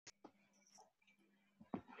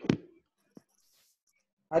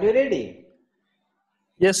Are you ready?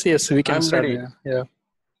 Yes, we can I'm start. ready. Yeah.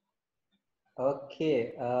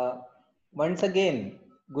 Okay. Once again,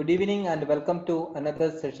 good evening and welcome to another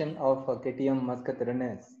session of KTM Muscat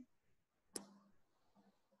Runners.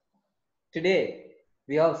 Today,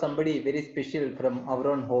 we have somebody very special from our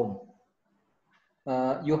own home.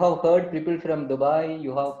 You have heard people from Dubai,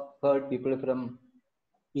 you have heard people from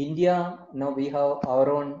India. Now we have our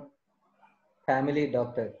own family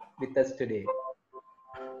doctor with us today.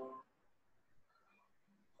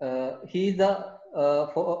 He is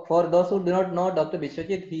for those who do not know Dr.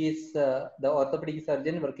 Biswajit, he is the orthopedic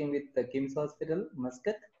surgeon working with the Kim's Hospital,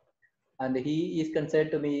 Muscat, and he is considered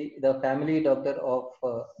to be the family doctor of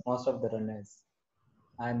most of the runners.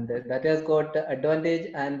 And that has got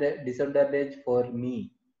advantage and disadvantage for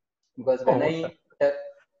me, because when I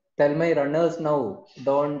tell my runners now,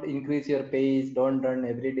 don't increase your pace, don't run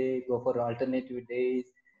every day, go for alternative days.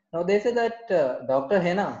 Now they say that, Dr.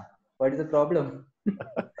 Hena, what is the problem?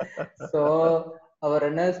 So our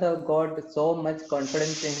runners have got so much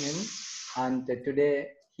confidence in him, and today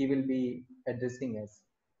he will be addressing us.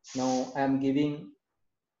 Now I am giving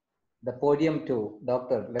the podium to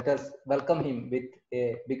Doctor. Let us welcome him with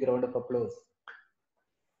a big round of applause.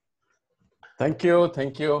 Thank you.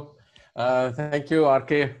 Thank you,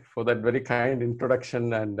 RK, for that very kind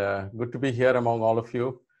introduction, and good to be here among all of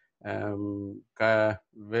you.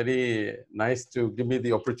 Very nice to give me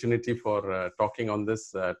the opportunity for talking on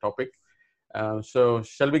this topic. So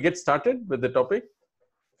shall we get started with the topic?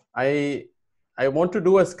 I want to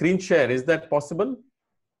do a screen share. Is that possible?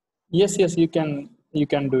 Yes, you can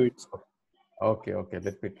do it. Okay,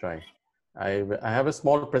 let me try. I have a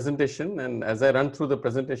small presentation, and as I run through the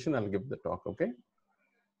presentation, I'll give the talk, okay?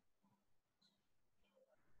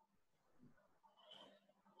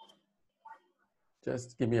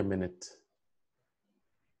 Just give me a minute.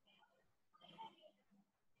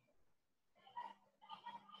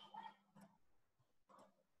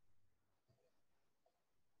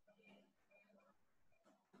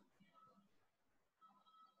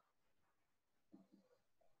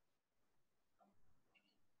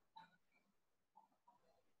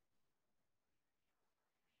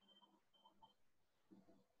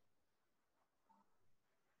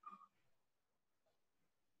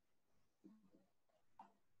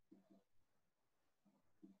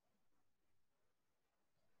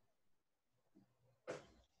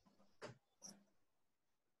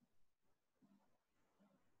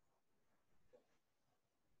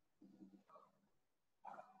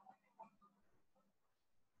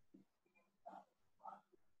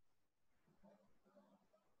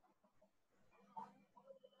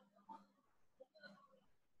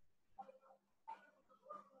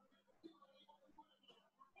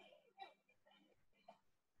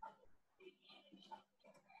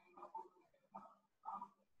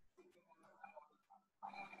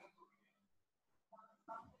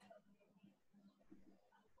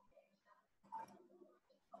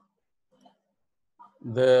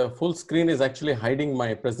 The full screen is actually hiding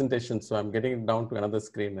my presentation, so I'm getting it down to another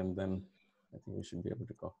screen, and then I think we should be able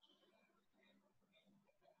to go.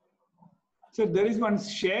 So there is one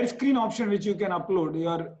share screen option which you can upload.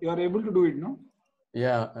 You are able to do it, no?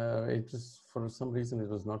 Yeah, it just for some reason it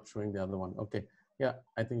was not showing the other one. Okay, yeah,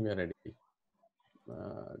 I think we are ready.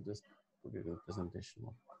 Just put it in presentation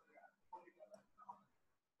mode.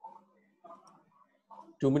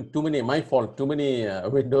 Too many. My fault. Too many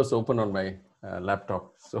windows open on my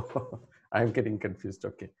laptop, so I'm getting confused.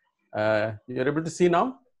 Okay, you're able to see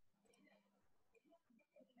now.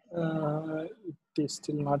 It is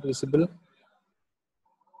still not visible.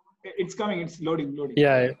 It's coming. It's loading.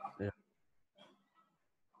 Yeah.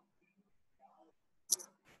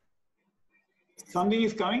 Something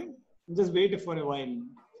is coming. Just wait for a while,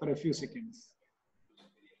 for a few seconds.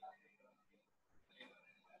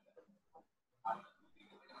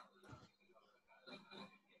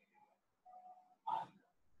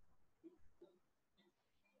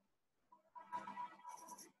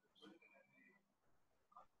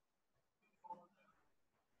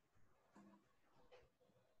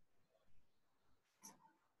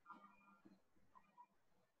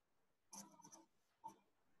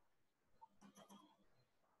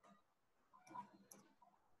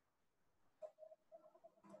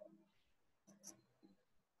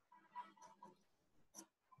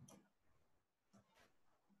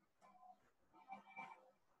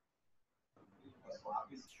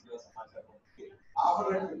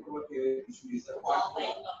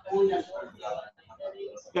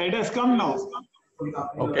 It has come now.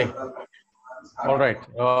 Okay. All right.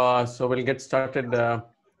 So we'll get started.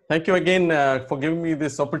 Thank you again for giving me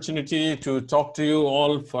this opportunity to talk to you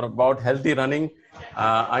all about healthy running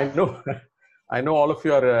I know, I know all of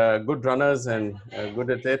you are good runners and good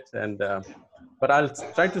at it, and but I'll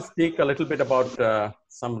try to speak a little bit about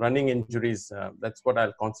some running injuries. That's what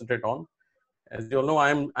I'll concentrate on. As you all know,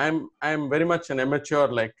 I'm very much an amateur,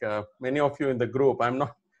 like many of you in the group. I'm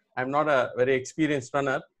not a very experienced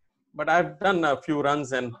runner, but I've done a few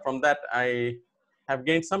runs, and from that I have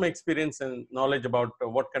gained some experience and knowledge about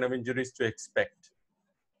what kind of injuries to expect.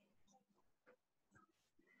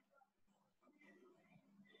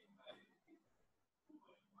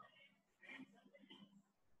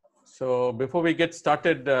 So before we get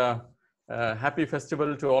started, happy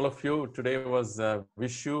festival to all of you. Today was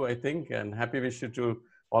Vishu, I think, and happy Vishu to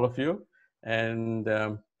all of you. And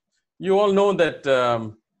you all know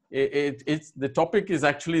that it's the topic is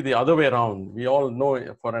actually the other way around. We all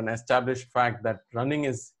know for an established fact that running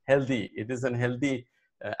is healthy. It is a healthy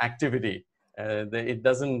activity. It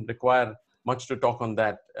doesn't require much to talk on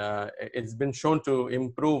that. It's been shown to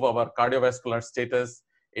improve our cardiovascular status.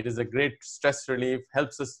 It is a great stress relief,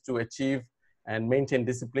 helps us to achieve and maintain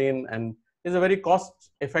discipline, and is a very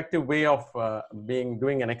cost-effective way of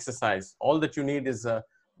doing an exercise. All that you need is a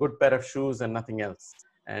good pair of shoes and nothing else,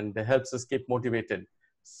 and it helps us keep motivated.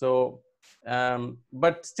 So,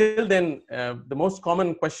 but still then, the most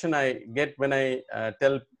common question I get when I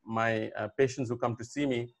tell my patients who come to see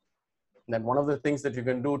me that one of the things that you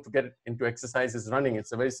can do to get into exercise is running.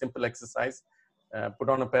 It's a very simple exercise. Put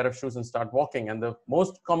on a pair of shoes and start walking. And the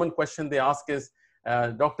most common question they ask is,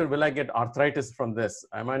 doctor, will I get arthritis from this?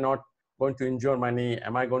 Am I not going to injure my knee?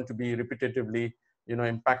 Am I going to be repetitively,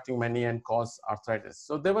 impacting my knee and cause arthritis?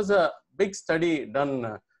 So there was a big study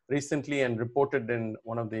done recently and reported in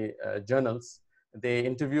one of the journals. They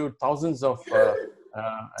interviewed thousands of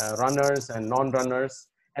runners and non-runners,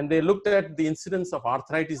 and they looked at the incidence of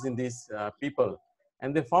arthritis in these people.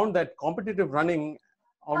 And they found that competitive running,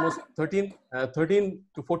 almost 13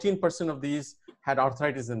 to 14% of these had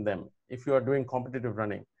arthritis in them if you are doing competitive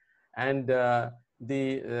running. And the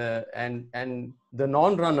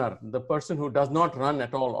non-runner, the person who does not run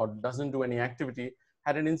at all or doesn't do any activity,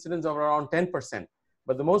 had an incidence of around 10%.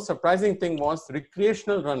 But the most surprising thing was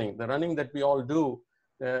recreational running, the running that we all do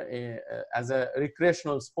as a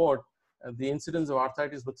recreational sport, the incidence of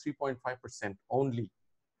arthritis was 3.5% only.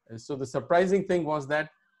 So the surprising thing was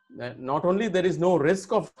that not only there is no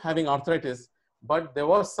risk of having arthritis, but there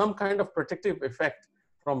was some kind of protective effect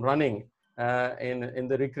from running in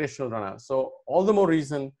the recreational runner. So all the more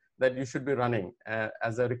reason that you should be running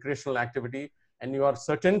as a recreational activity, and you are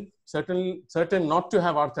certain not to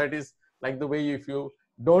have arthritis, like the way if you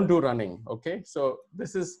don't do running. Okay, so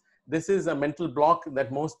this is a mental block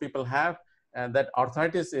that most people have, and that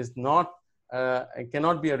arthritis is not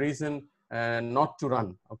cannot be a reason not to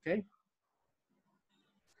run. Okay.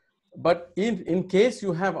 But in case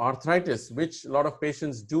you have arthritis, which a lot of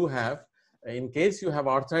patients do have, in case you have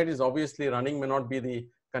arthritis, obviously running may not be the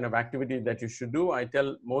kind of activity that you should do. I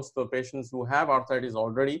tell most of the patients who have arthritis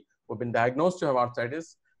already, who have been diagnosed to have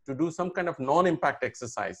arthritis, to do some kind of non-impact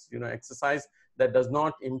exercise, exercise that does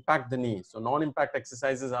not impact the knee. So non-impact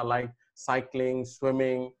exercises are like cycling,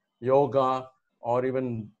 swimming, yoga, or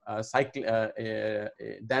even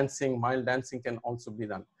dancing. Mild dancing can also be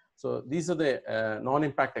done. So these are the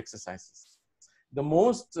non-impact exercises. The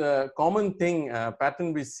most common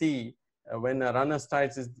pattern we see when a runner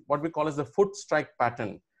starts is what we call as the foot strike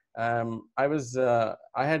pattern. I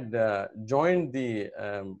had joined the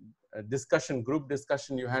group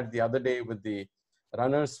discussion you had the other day with the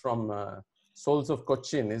runners from Souls of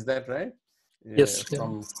Cochin. Is that right? Yes.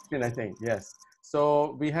 From Cochin, I think. Yes.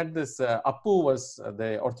 So we had this, Appu was,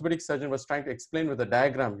 the orthopedic surgeon was trying to explain with a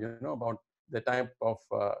diagram, about the type of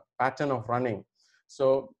pattern of running.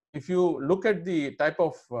 So if you look at the type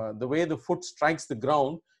of, the way the foot strikes the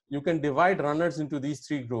ground, you can divide runners into these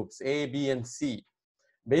three groups, A, B, and C.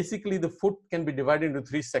 Basically, the foot can be divided into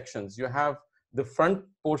three sections. You have the front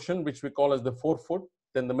portion, which we call as the forefoot,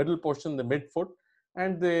 then the middle portion, the midfoot,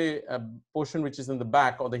 and the portion which is in the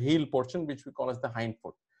back, or the heel portion, which we call as the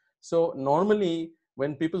hindfoot. So normally,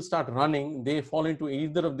 when people start running, they fall into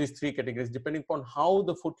either of these three categories, depending upon how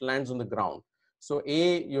the foot lands on the ground. So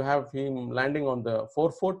A, you have him landing on the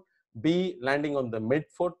forefoot, B, landing on the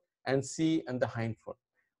midfoot, and C, and the hindfoot.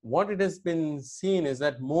 What it has been seen is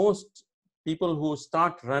that most people who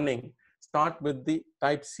start running start with the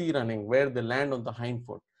type C running, where they land on the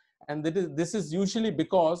hindfoot. And this is usually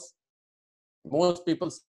because most people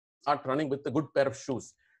start running with a good pair of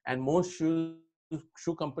shoes. And most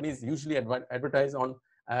shoe companies usually advertise on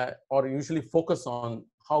or usually focus on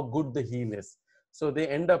how good the heel is. So they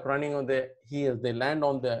end up running on the heels. They land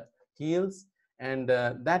on the heels, and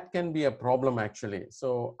that can be a problem actually.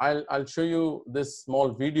 So I'll show you this small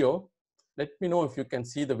video. Let me know if you can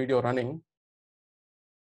see the video running.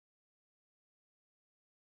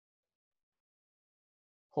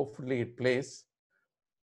 Hopefully it plays.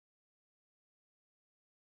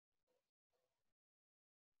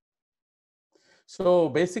 So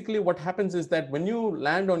basically what happens is that when you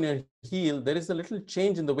land on your heel, there is a little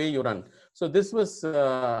change in the way you run. So this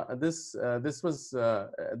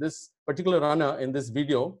particular runner in this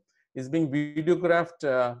video is being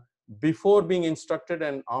videographed before being instructed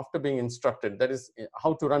and after being instructed. That is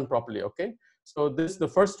how to run properly, okay? So this, the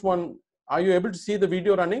first one, are you able to see the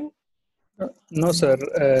video running? No, sir.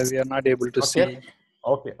 We are not able to see.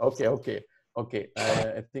 Okay.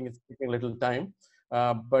 I think it's taking a little time,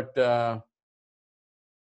 but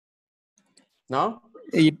now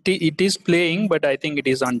It is playing, but I think it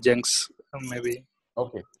is on junks, maybe.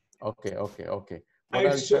 okay. What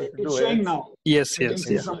It's I'll try to do showing is, now. Yes, You can yes,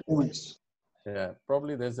 see yeah. some movements. yeah,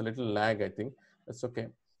 probably there's a little lag. I think that's okay.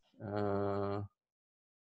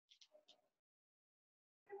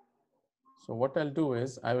 So what I'll do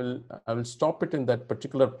is I will stop it in that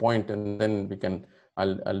particular point, and then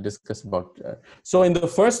I'll discuss about. So in the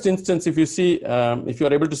first instance, if you see, if you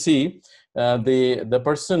are able to see, the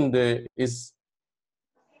person is.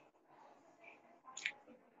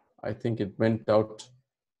 I think it went out.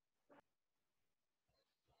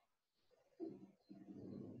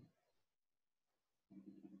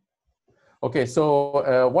 Okay,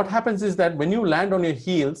 so what happens is that when you land on your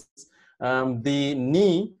heels, the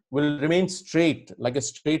knee will remain straight, like a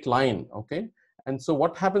straight line, okay? And so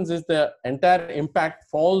what happens is the entire impact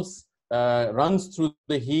runs through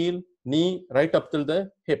the heel, knee, right up till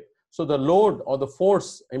the hip. So the load or the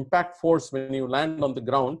force, impact force when you land on the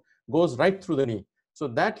ground goes right through the knee. So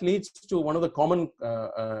that leads to one of the common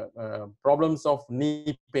problems of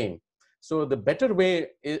knee pain. So the better way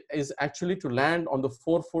is actually to land on the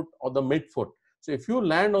forefoot or the midfoot. So if you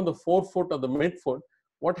land on the forefoot or the midfoot,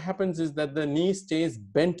 what happens is that the knee stays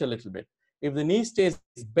bent a little bit. If the knee stays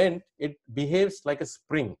bent, it behaves like a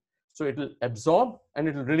spring. So it will absorb and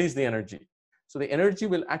it will release the energy. So the energy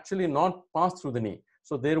will actually not pass through the knee.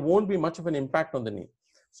 So there won't be much of an impact on the knee.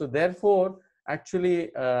 So therefore,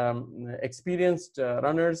 actually experienced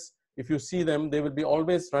runners, if you see them, they will be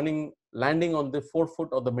always landing on the forefoot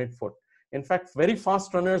or the midfoot. In fact, very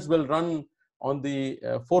fast runners will run on the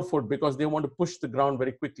forefoot because they want to push the ground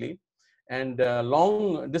very quickly. And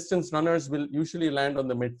long distance runners will usually land on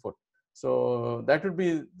the midfoot. So that would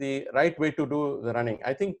be the right way to do the running.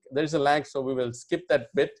 I think there's a lag, so we will skip that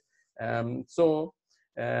bit. I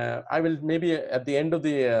will maybe at the end of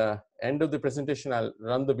the presentation, I'll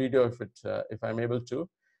run the video if I'm able to.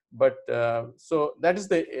 But so that is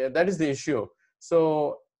the issue.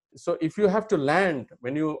 So if you have to land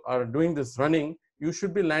when you are doing this running, you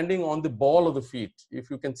should be landing on the ball of the feet. If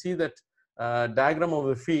you can see that diagram of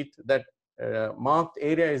the feet, that marked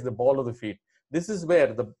area is the ball of the feet. This is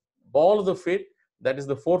where the ball of the feet, that is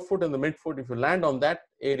the forefoot and the midfoot, if you land on that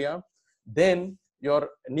area, then your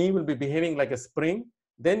knee will be behaving like a spring.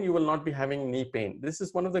 Then you will not be having knee pain. This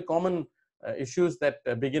is one of the common issues that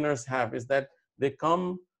beginners have, is that they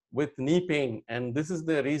come with knee pain, and this is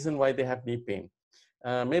the reason why they have knee pain.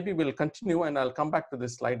 Maybe we'll continue, and I'll come back to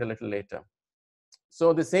this slide a little later.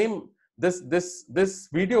 So this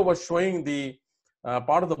video was showing the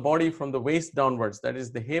part of the body from the waist downwards, that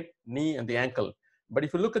is the hip, knee, and the ankle. But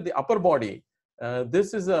if you look at the upper body,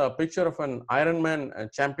 this is a picture of an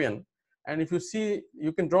Ironman champion. And if you see,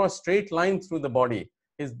 you can draw a straight line through the body.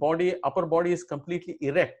 His upper body is completely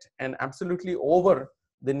erect and absolutely over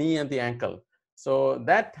the knee and the ankle. So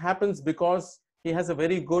that happens because he has a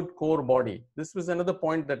very good core body. This was another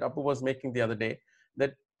point that Apu was making the other day,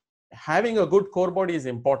 that having a good core body is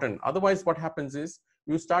important. Otherwise, what happens is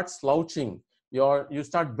you start slouching, you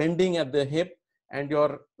start bending at the hip, and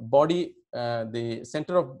your body, the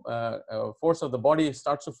center of force of the body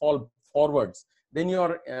starts to fall forwards. Then you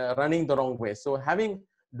are running the wrong way. So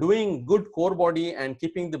doing good core body and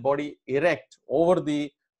keeping the body erect over the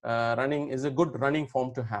running is a good running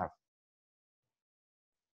form to have.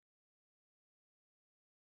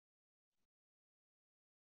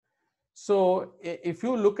 So if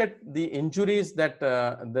you look at the injuries that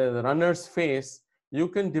the runners face, you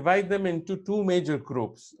can divide them into two major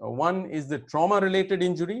groups. One is the trauma-related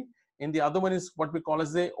injury, and the other one is what we call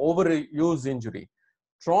as the overuse injury.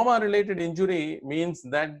 Trauma-related injury means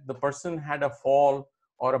that the person had a fall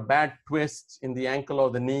or a bad twist in the ankle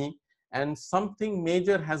or the knee, and something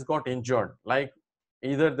major has got injured, like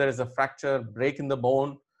either there is a fracture, break in the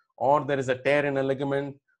bone, or there is a tear in a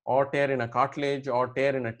ligament, or tear in a cartilage, or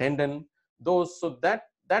tear in a tendon. So that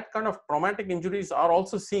that kind of traumatic injuries are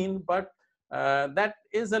also seen, but that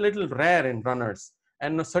is a little rare in runners,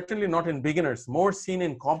 and certainly not in beginners, more seen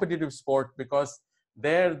in competitive sport, because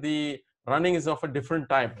there the running is of a different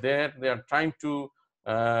type. There they are trying to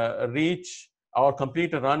reach or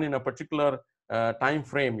complete a run in a particular time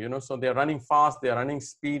frame, you know, so they're running fast, they're running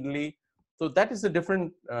speedily. So that is a different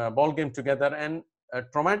ball game together. And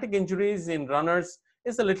traumatic injuries in runners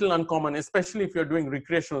is a little uncommon, especially if you're doing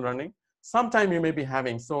recreational running. Sometime you may be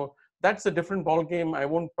having. So that's a different ball game. I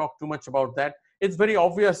won't talk too much about that. It's very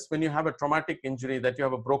obvious when you have a traumatic injury that you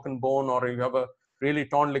have a broken bone or you have a really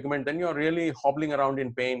torn ligament, then you're really hobbling around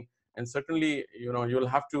in pain. And certainly, you know,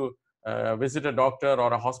 you'll have to visit a doctor or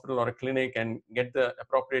a hospital or a clinic and get the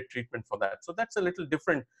appropriate treatment for that. So that's a little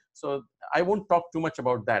different. So I won't talk too much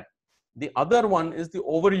about that. The other one is the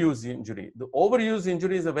overuse injury. The overuse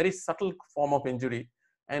injury is a very subtle form of injury,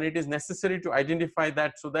 and it is necessary to identify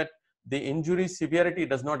that so that the injury severity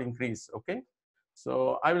does not increase. Okay,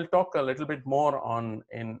 so I will talk a little bit more on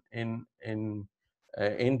in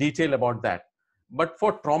detail about that. But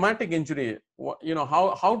for traumatic injury, you know,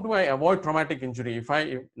 how do I avoid traumatic injury?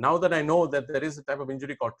 Now that I know that there is a type of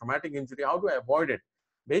injury called traumatic injury, how do I avoid it?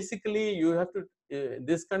 Basically, you have to,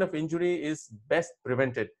 this kind of injury is best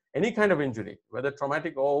prevented. Any kind of injury, whether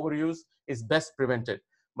traumatic or overuse, is best prevented.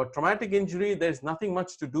 But traumatic injury, there's nothing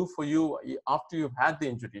much to do for you after you've had the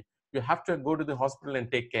injury. You have to go to the hospital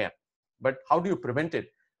and take care. But how do you prevent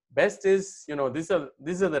it? Best is, you know, these are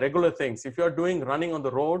the regular things. If you're doing running on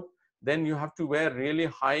the road, then you have to wear really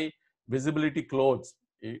high visibility clothes,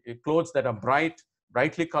 clothes that are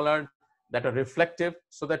brightly colored, that are reflective,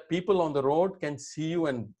 so that people on the road can see you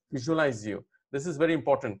and visualize you. This is very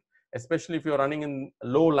important, especially if you're running in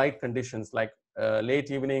low light conditions like late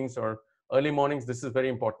evenings or early mornings. This is very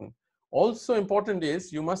important. Also important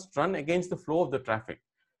is you must run against the flow of the traffic,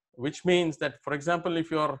 which means that, for example, if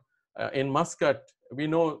you're in Muscat, we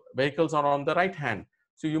know vehicles are on the right hand.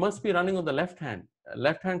 So you must be running on the left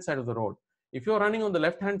hand side of the road. If you're running on the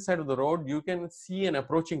left hand side of the road, you can see an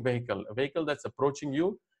approaching vehicle, a vehicle that's approaching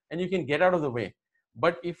you, and you can get out of the way.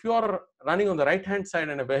 But if you're running on the right hand side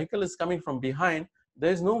and a vehicle is coming from behind,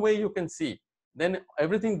 there's no way you can see. Then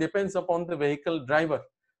everything depends upon the vehicle driver.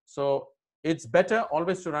 So it's better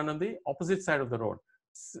always to run on the opposite side of the road.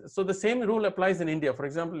 So the same rule applies in India. For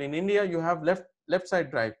example, in India, you have left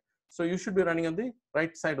side drive. So you should be running on the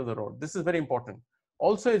right side of the road. This is very important.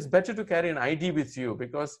 Also, it's better to carry an ID with you,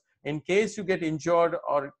 because in case you get injured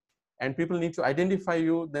and people need to identify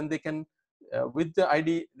you, then they can, with the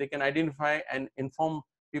ID, they can identify and inform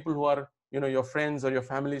people who are, you know, your friends or your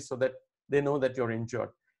family, so that they know that you're injured.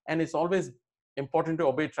 And it's always important to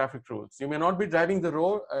obey traffic rules. You may not be driving the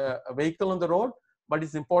road, a vehicle on the road, but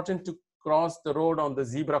it's important to cross the road on the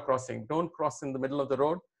zebra crossing. Don't cross in the middle of the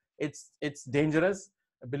road. It's dangerous.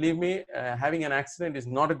 Believe me, having an accident is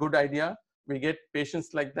not a good idea. We get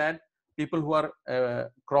patients like that, people who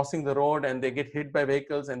are crossing the road and they get hit by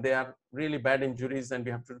vehicles and they are really bad injuries, and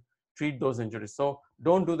we have to treat those injuries. So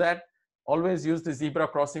don't do that. Always use the zebra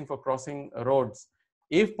crossing for crossing roads.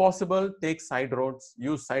 If possible, take side roads,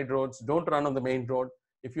 use side roads. Don't run on the main road.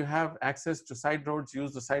 If you have access to side roads,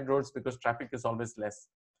 use the side roads, because traffic is always less.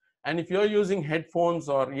 And if you're using headphones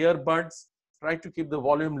or earbuds, try to keep the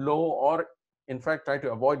volume low, or in fact, try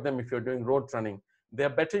to avoid them if you're doing road running. They're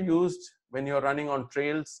better used when you're running on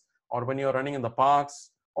trails, or when you're running in the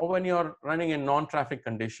parks, or when you're running in non-traffic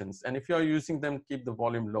conditions. And if you're using them, keep the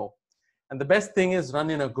volume low. And the best thing is run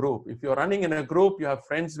in a group. If you're running in a group, you have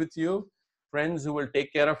friends with you, friends who will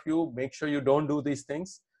take care of you, make sure you don't do these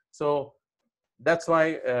things. So that's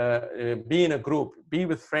why be in a group, be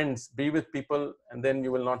with friends, be with people, and then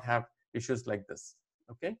you will not have issues like this,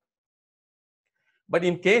 okay? But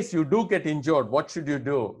in case you do get injured, what should you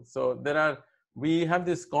do? So we have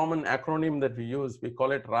this common acronym that we use. We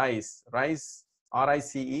call it RICE. RICE,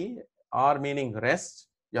 R-I-C-E, R meaning rest.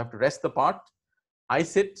 You have to rest the part.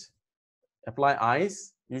 Ice it, apply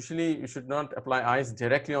ice. Usually you should not apply ice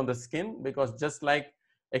directly on the skin, because just like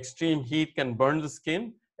extreme heat can burn the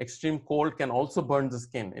skin, extreme cold can also burn the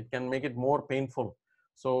skin. It can make it more painful.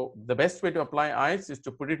 So the best way to apply ice is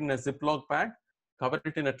to put it in a Ziploc bag, cover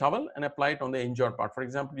it in a towel, and apply it on the injured part. For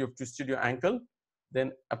example, you've twisted your ankle,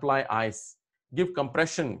 then apply ice. Give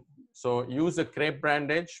compression. So use a crepe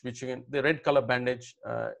bandage, which the red color bandage,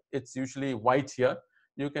 it's usually white here.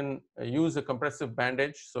 You can use a compressive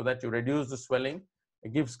bandage so that you reduce the swelling.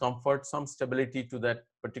 It gives comfort, some stability to that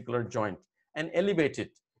particular joint, and elevate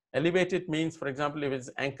it. Elevate it means, for example, if it's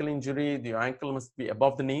ankle injury, the ankle must be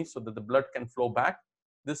above the knee so that the blood can flow back.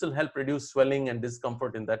 This will help reduce swelling and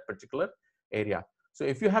discomfort in that particular area. So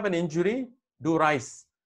if you have an injury, do RICE.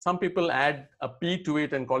 Some people add a P to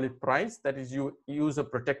it and call it price. That is, you use a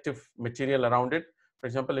protective material around it. For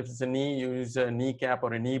example, if it's a knee, you use a knee cap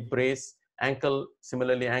or a knee brace. Ankle,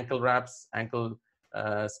 similarly, ankle wraps, ankle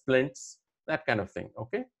splints, that kind of thing,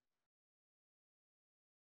 okay?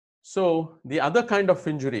 So the other kind of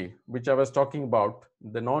injury, which I was talking about,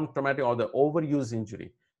 the non-traumatic or the overuse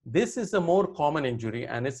injury, this is a more common injury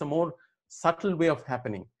and it's a more subtle way of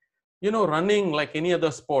happening. You know, running, like any other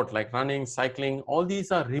sport, like running, cycling, all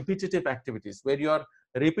these are repetitive activities where you are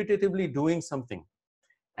repetitively doing something.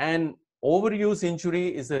 And overuse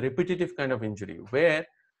injury is a repetitive kind of injury, where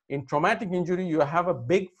in traumatic injury, you have a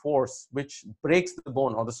big force which breaks the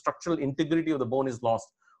bone, or the structural integrity of the bone is lost,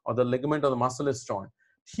 or the ligament or the muscle is torn.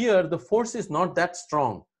 Here, the force is not that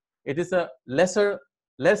strong. It is a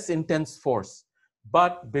less intense force.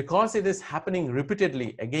 But because it is happening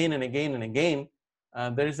repeatedly again and again and again,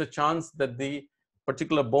 there is a chance that the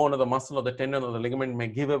particular bone or the muscle or the tendon or the ligament may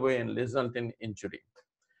give away and result in injury.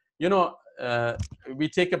 You know, we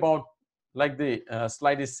take about, like the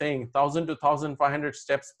slide is saying, 1,000 to 1,500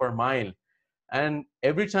 steps per mile. And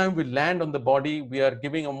every time we land on the body, we are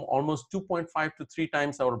giving almost 2.5 to 3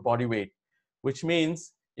 times our body weight, which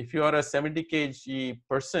means if you are a 70 kg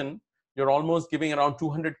person, you're almost giving around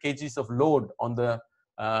 200 kgs of load on the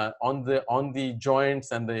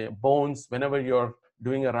joints and the bones whenever you're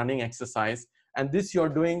doing a running exercise. And this you're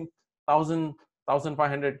doing 1,000,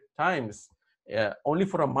 1,500 times only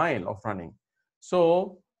for a mile of running.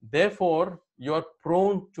 So therefore, you're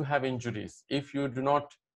prone to have injuries if you do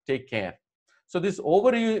not take care. So this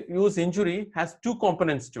overuse injury has two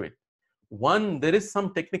components to it. One, there is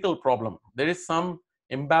some technical problem. There is some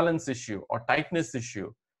imbalance issue or tightness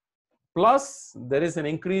issue. Plus, there is an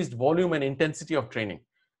increased volume and intensity of training.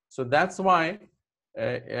 So that's why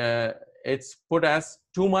it's put as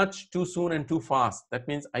too much, too soon, and too fast. That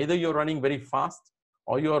means either you're running very fast,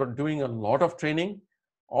 or you're doing a lot of training,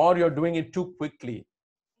 or you're doing it too quickly.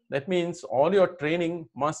 That means all your training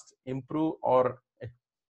must improve or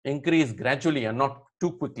increase gradually and not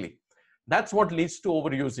too quickly. That's what leads to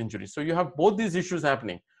overuse injury. So you have both these issues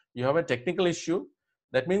happening. You have a technical issue.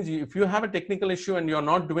 That means if you have a technical issue and you're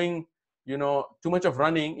not doing, you know, too much of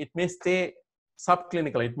running, it may stay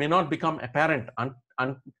subclinical. It may not become apparent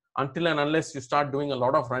until and unless you start doing a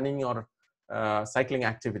lot of running or cycling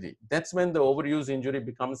activity. That's when the overuse injury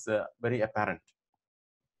becomes very apparent.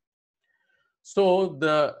 So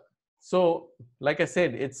like I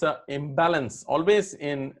said, it's an imbalance. Always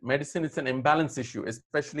in medicine, it's an imbalance issue,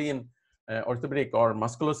 especially in orthopedic or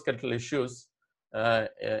musculoskeletal issues,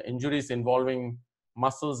 injuries involving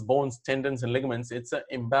muscles, bones, tendons, and ligaments. It's an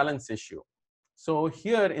imbalance issue. So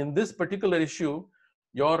here in this particular issue,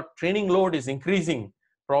 your training load is increasing,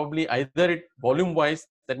 probably either volume wise,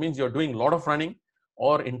 that means you're doing a lot of running,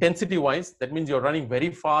 or intensity wise, that means you're running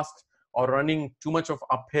very fast or running too much of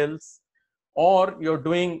uphills, or you're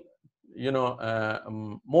doing, you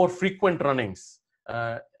know, more frequent runnings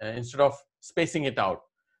instead of spacing it out.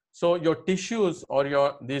 So your tissues,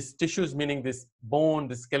 or these tissues, meaning this bone,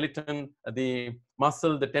 the skeleton, the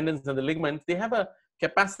muscle, the tendons, and the ligaments, they have a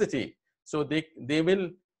capacity. So they will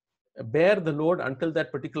bear the load until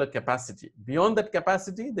that particular capacity. Beyond that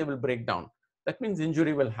capacity, they will break down. That means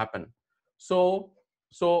injury will happen. So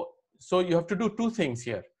you have to do two things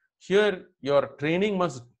here. Here, your training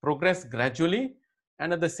must progress gradually,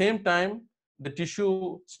 and at the same time, the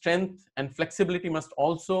tissue strength and flexibility must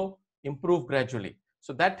also improve gradually.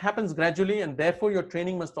 So that happens gradually, and therefore your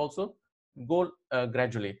training must also go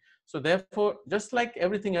gradually. So therefore, just like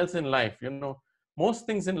everything else in life, you know, most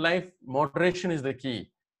things in life, moderation is the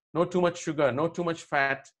key. No too much sugar, no too much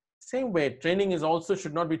fat. Same way, training is also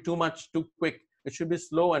should not be too much, too quick. It should be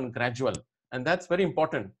slow and gradual, and that's very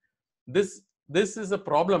important. This is a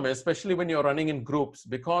problem, especially when you're running in groups,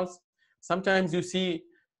 because sometimes you see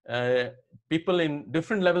people in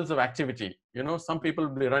different levels of activity. You know, some people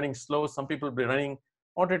will be running slow, some people will be running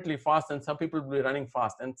moderately fast, and some people will be running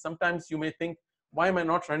fast. And sometimes you may think, why am I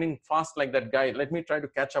not running fast like that guy? Let me try to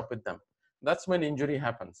catch up with them. That's when injury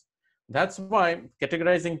happens. That's why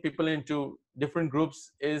categorizing people into different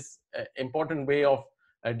groups is an important way of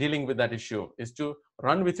dealing with that issue, is to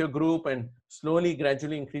run with your group and slowly,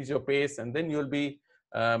 gradually increase your pace, and then you'll be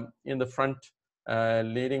in the front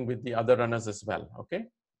leading with the other runners as well, okay?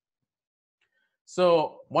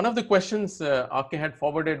 So one of the questions RK had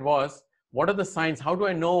forwarded was, what are the signs? How do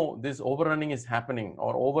I know this overrunning is happening,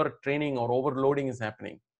 or overtraining or overloading is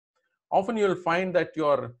happening? Often you'll find that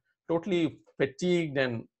you're totally fatigued,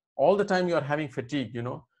 and all the time you're having fatigue, you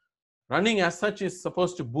know. Running as such is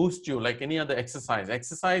supposed to boost you like any other exercise.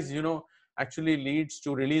 Exercise, you know, actually leads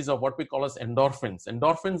to release of what we call as endorphins.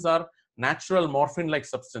 Endorphins are natural morphine-like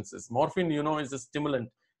substances. Morphine, you know, is a stimulant,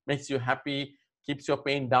 makes you happy, keeps your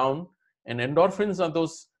pain down. And endorphins are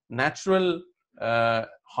those natural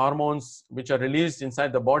hormones which are released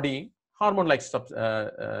inside the body, hormone-like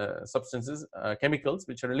substances, chemicals,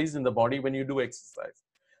 which are released in the body when you do exercise.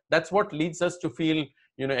 That's what leads us to feel,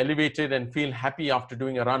 you know, elevated and feel happy after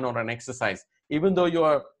doing a run or an exercise. Even though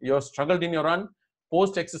you're struggled in your run,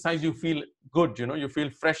 post exercise you feel good, you know, you feel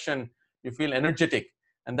fresh and you feel energetic,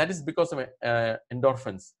 and that is because of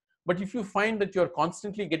endorphins. But if you find that you're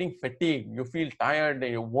constantly getting fatigued, you feel tired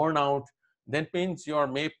and you're worn out, then means you're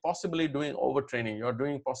possibly doing overtraining, you're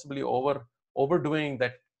doing possibly overdoing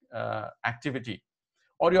that activity,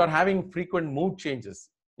 or you're having frequent mood changes.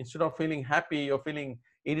 Instead of feeling happy, you're feeling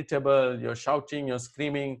irritable, you're shouting, you're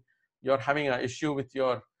screaming, you're having an issue with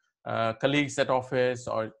your colleagues at office,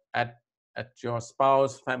 or at your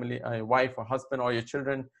spouse, family, wife or husband, or your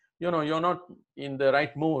children. You know, you're not in the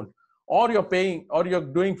right mood, or you're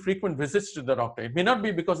doing frequent visits to the doctor. It may not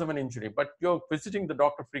be because of an injury, but you're visiting the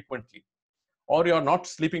doctor frequently, or you're not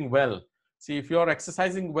sleeping well. See, if you're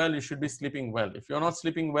exercising well, you should be sleeping well. If you're not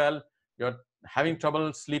sleeping well, you're having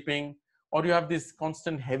trouble sleeping, or you have this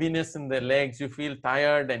constant heaviness in the legs, you feel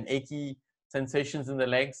tired and achy sensations in the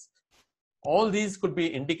legs. All these could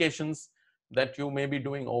be indications that you may be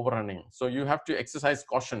doing overrunning. So you have to exercise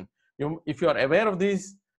caution. If you are aware of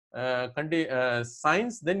these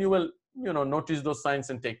signs, then you will, you know, notice those signs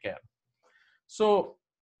and take care. So,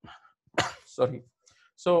 sorry.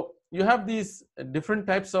 So you have these different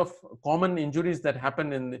types of common injuries that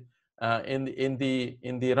happen in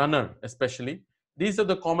the runner, especially. These are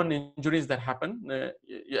the common injuries that happen,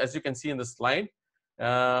 as you can see in the slide.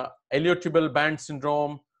 Iliotibial band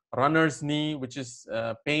syndrome, runner's knee, which is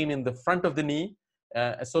pain in the front of the knee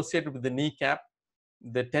associated with the kneecap,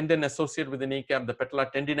 the tendon associated with the kneecap, the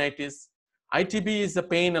patellar tendinitis. ITB is a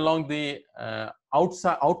pain along the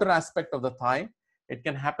outer aspect of the thigh. It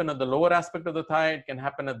can happen at the lower aspect of the thigh. It can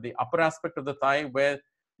happen at the upper aspect of the thigh where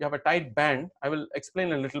you have a tight band. I will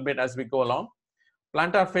explain a little bit as we go along.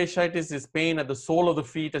 Plantar fasciitis is pain at the sole of the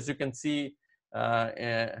feet, as you can see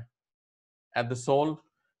at the sole.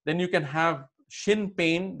 Then you can have shin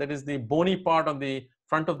pain, that is the bony part on the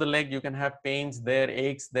front of the leg. You can have pains there,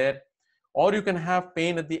 aches there. Or you can have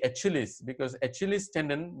pain at the Achilles, because Achilles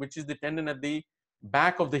tendon, which is the tendon at the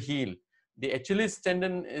back of the heel. The Achilles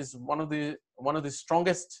tendon is one of the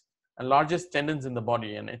strongest and largest tendons in the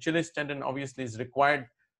body, and Achilles tendon obviously is required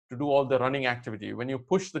to do all the running activity. When you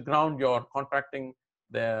push the ground, you're contracting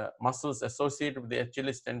the muscles associated with the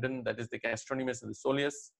Achilles tendon, that is the gastrocnemius and the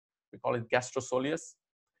soleus. We call it gastrosoleus,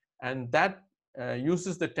 and that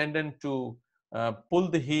uses the tendon to pull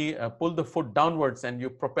the foot downwards, and you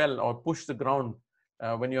propel or push the ground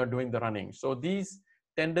when you are doing the running. So these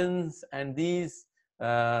tendons and these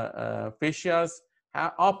fascias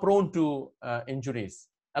are prone to injuries.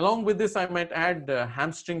 Along with this, I might add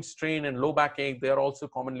hamstring strain and low back ache. They are also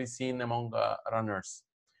commonly seen among runners.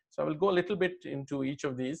 So I will go a little bit into each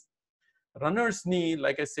of these. Runner's knee,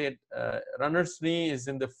 like I said, runner's knee is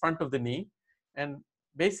in the front of the knee, and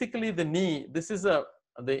basically the knee, this is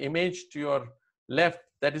the image to your left,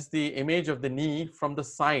 that is the image of the knee from the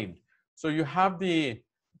side. So you have the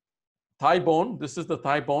thigh bone, this is the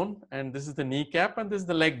thigh bone, and this is the kneecap, and this is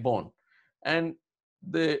the leg bone. And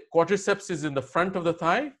the quadriceps is in the front of the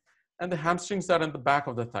thigh, and the hamstrings are in the back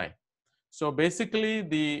of the thigh. So basically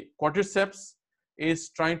the quadriceps is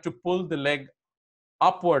trying to pull the leg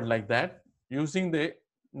upward like that using the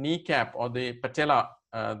kneecap or the patella.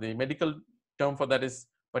 The medical term for that is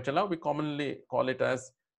patella. We commonly call it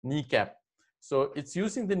as kneecap. So it's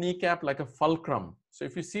using the kneecap like a fulcrum. So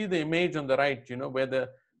if you see the image on the right, you know, where the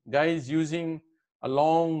guy is using a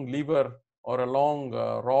long lever or a long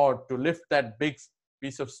rod to lift that big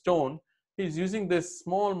piece of stone, he's using this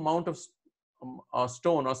small amount of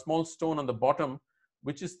stone or small stone on the bottom,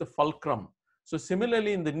 which is the fulcrum. So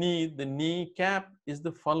similarly in the knee, the kneecap is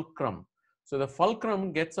the fulcrum. So the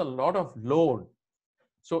fulcrum gets a lot of load.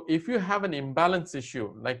 So if you have an imbalance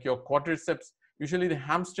issue, like your quadriceps, usually the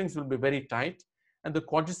hamstrings will be very tight and the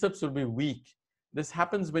quadriceps will be weak. This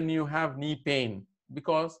happens when you have knee pain,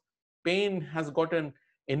 because pain has got an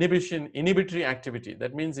inhibitory activity.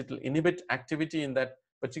 That means it will inhibit activity in that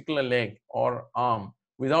particular leg or arm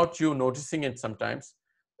without you noticing it sometimes,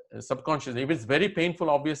 subconsciously. If it's very painful,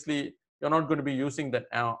 obviously, you're not going to be using that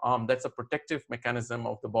arm. That's a protective mechanism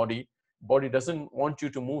of the body. Body doesn't want you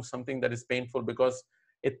to move something that is painful because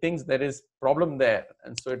it thinks there is problem there,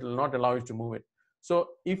 and so it will not allow you to move it. So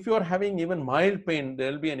if you're having even mild pain,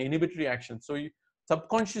 there will be an inhibitory action. So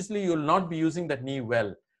subconsciously, you will not be using that knee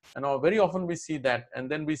well. And very often we see that. And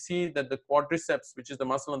then we see that the quadriceps, which is the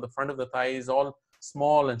muscle on the front of the thigh, is all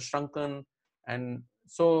small and shrunken. And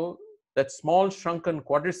so that small shrunken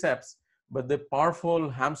quadriceps, but the powerful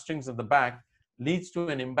hamstrings at the back, leads to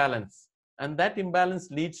an imbalance. And that imbalance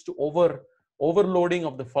leads to overloading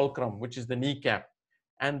of the fulcrum, which is the kneecap.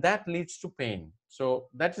 And that leads to pain. So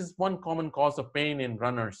that is one common cause of pain in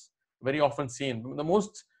runners, very often seen. The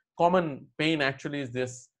most common pain actually is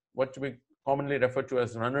this, what we commonly refer to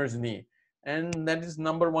as runner's knee. And that is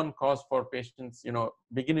number one cause for patients,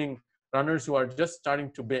 beginning runners who are just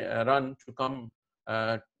starting to run, to come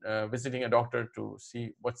visiting a doctor to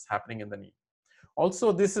see what's happening in the knee.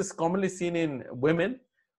 Also, this is commonly seen in women.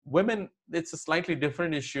 Women, it's a slightly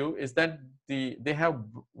different issue, is that they have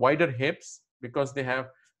wider hips because they bear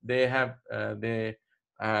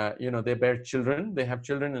children, they have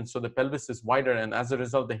children, and so the pelvis is wider, and as a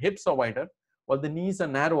result the hips are wider while the knees are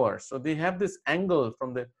narrower. So they have this angle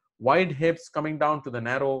from the wide hips coming down to the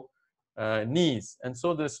narrow knees, and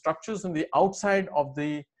so the structures on the outside of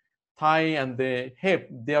the thigh and the hip,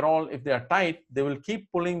 they are all, if they are tight, they will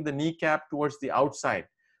keep pulling the kneecap towards the outside.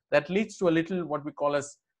 That leads to a little what we call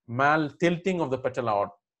as tilting of the patella,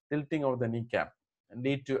 or tilting of the kneecap, and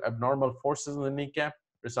lead to abnormal forces in the kneecap,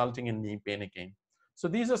 resulting in knee pain again. So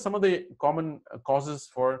these are some of the common causes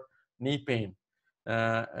for knee pain,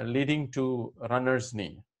 leading to runner's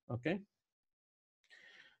knee. Okay.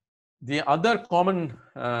 The other common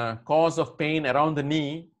cause of pain around the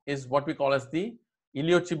knee is what we call as the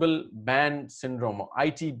iliotibial band syndrome, or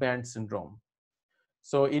IT band syndrome.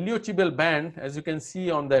 So iliotibial band, as you can see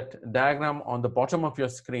on that diagram on the bottom of your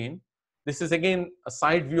screen, this is again a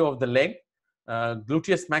side view of the leg.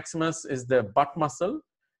 Gluteus maximus is the butt muscle,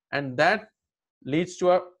 and that leads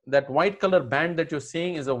to that white color band that you're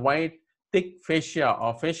seeing is a white thick fascia,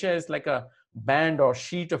 or fascia is like a band or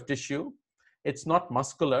sheet of tissue. It's not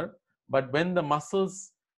muscular, but when the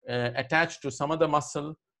muscles attach to some other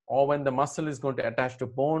muscle, or when the muscle is going to attach to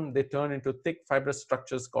bone, they turn into thick fibrous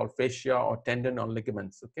structures called fascia or tendon or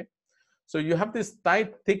ligaments. Okay, so you have this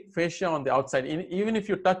tight thick fascia on the outside. Even if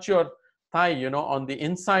you touch your thigh, on the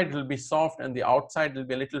inside it will be soft and the outside will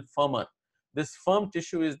be a little firmer. This firm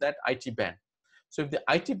tissue is that IT band. So if the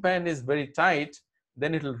IT band is very tight,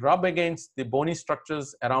 then it will rub against the bony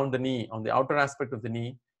structures around the knee, on the outer aspect of the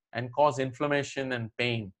knee, and cause inflammation and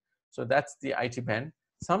pain. So that's the IT band.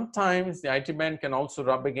 Sometimes the IT band can also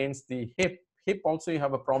rub against the hip. Hip also, you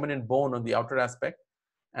have a prominent bone on the outer aspect,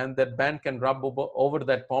 and that band can rub over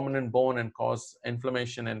that prominent bone and cause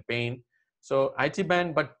inflammation and pain. So IT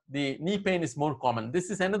band, but the knee pain is more common.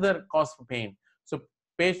 This is another cause for pain. So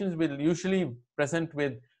patients will usually present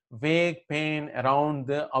with vague pain around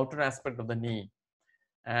the outer aspect of the knee.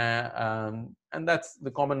 And that's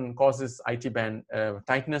the common causes, IT band,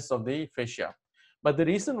 tightness of the fascia. But the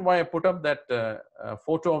reason why I put up that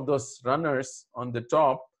photo of those runners on the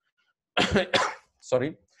top,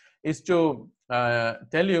 sorry, is to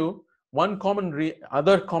tell you one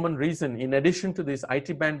other common reason, in addition to this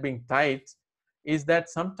IT band being tight, is that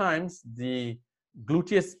sometimes the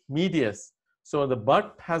gluteus medius, so the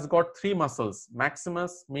butt has got three muscles,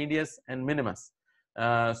 maximus, medius, and minimus.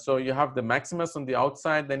 So you have the maximus on the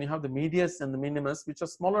outside, then you have the medius and the minimus, which are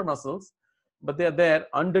smaller muscles, but they are there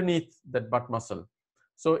underneath that butt muscle.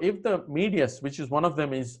 So if the medius, which is one of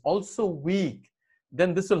them, is also weak,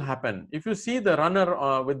 then this will happen. If you see the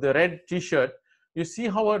runner with the red t-shirt, you see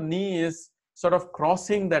how her knee is sort of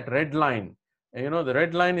crossing that red line. The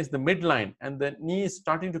red line is the midline, and the knee is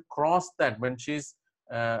starting to cross that when she's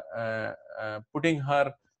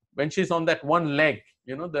when she's on that one leg.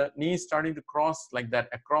 The knee is starting to cross like that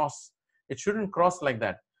across. It shouldn't cross like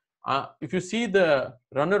that. If you see the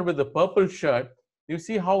runner with the purple shirt, you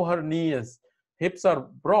see how her knee is. Hips are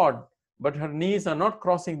broad, but her knees are not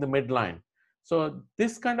crossing the midline. So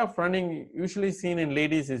this kind of running usually seen in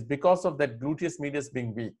ladies is because of that gluteus medius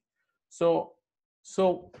being weak. So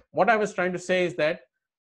what I was trying to say is that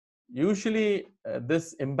usually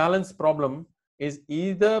this imbalance problem is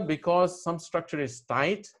either because some structure is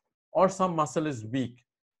tight or some muscle is weak.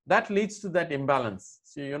 That leads to that imbalance.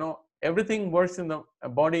 So, everything works in the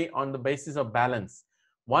body on the basis of balance.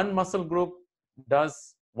 One muscle group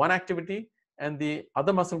does one activity and the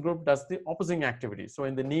other muscle group does the opposing activity. So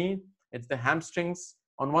in the knee, it's the hamstrings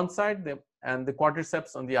on one side and the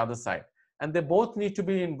quadriceps on the other side. And they both need to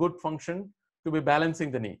be in good function to be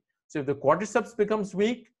balancing the knee. So if the quadriceps becomes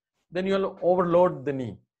weak, then you'll overload the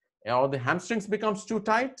knee. Or the hamstrings becomes too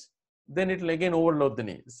tight, then it will again overload the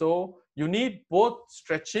knee. So you need both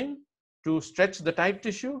stretching to stretch the tight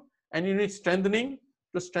tissue, and you need strengthening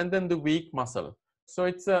to strengthen the weak muscle. So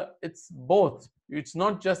it's both. It's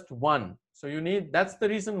not just one. So you need, that's the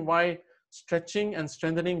reason why stretching and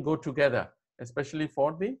strengthening go together, especially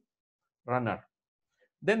for the runner.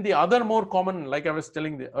 Then the other more common, like I was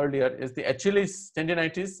telling earlier, is the Achilles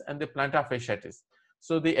tendinitis and the plantar fasciitis.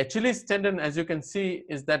 So the Achilles tendon, as you can see,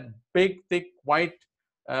 is that big, thick, white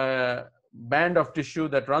band of tissue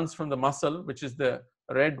that runs from the muscle, which is the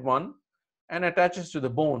red one, and attaches to the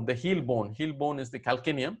bone, the heel bone. Heel bone is the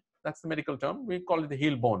calcaneum. That's the medical term. We call it the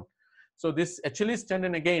heel bone. So this Achilles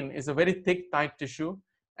tendon, again, is a very thick, tight tissue,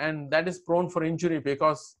 and that is prone for injury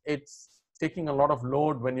because it's taking a lot of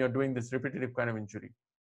load when you're doing this repetitive kind of injury.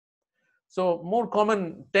 So more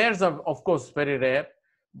common tears are, of course, very rare,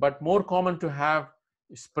 but more common to have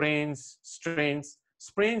sprains, strains.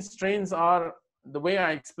 Sprains, strains are, the way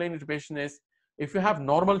I explain it to patient is, if you have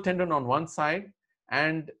normal tendon on one side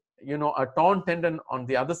and a torn tendon on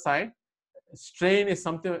the other side, strain is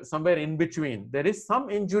something somewhere in between. There is some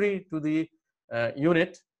injury to the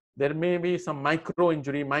unit. There may be some micro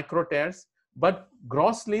injury, micro tears, but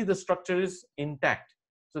grossly the structure is intact.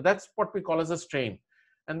 So that's what we call as a strain.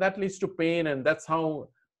 And that leads to pain, and that's how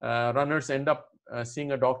runners end up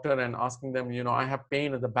seeing a doctor and asking them, I have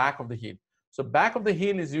pain at the back of the heel. So back of the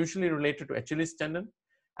heel is usually related to Achilles tendon.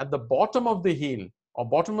 At the bottom of the heel or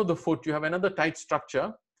bottom of the foot, you have another tight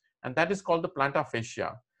structure, and that is called the plantar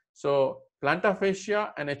fascia. So plantar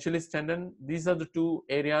fascia and Achilles tendon, these are the two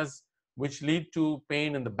areas which lead to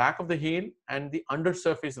pain in the back of the heel and the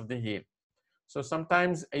undersurface of the heel. So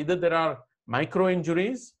sometimes either there are micro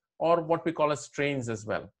injuries or what we call as strains as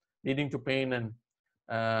well, leading to pain and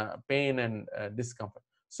discomfort.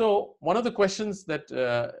 So one of the questions that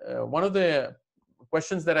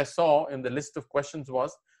I saw in the list of questions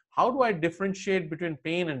was, how do I differentiate between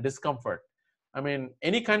pain and discomfort? I mean,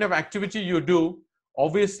 any kind of activity you do,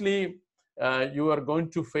 obviously you are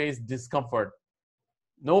going to face discomfort.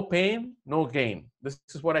 No pain, no gain. This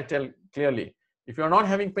is what I tell clearly. If you're not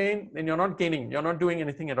having pain, then you're not gaining. You're not doing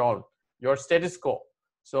anything at all. You're status quo.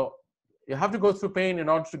 So you have to go through pain in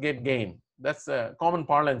order to get gain. That's a common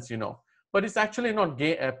parlance, But it's actually not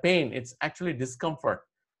pain. It's actually discomfort.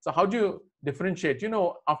 So how do you differentiate?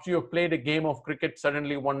 After you played a game of cricket,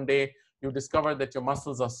 suddenly one day you discover that your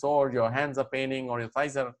muscles are sore, your hands are paining, or your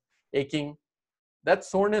thighs are aching. That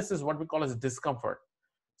soreness is what we call as discomfort.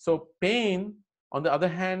 So pain, on the other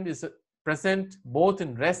hand, is present both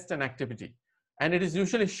in rest and activity. And it is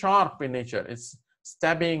usually sharp in nature. It's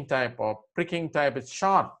stabbing type or pricking type. It's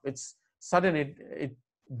sharp. It's sudden. It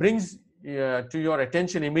brings to your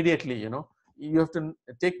attention immediately. You have to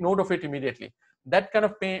take note of it immediately. That kind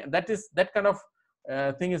of pain, that kind of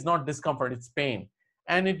thing is not discomfort. It's pain,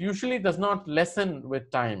 and it usually does not lessen with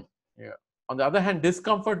time. Yeah. On the other hand,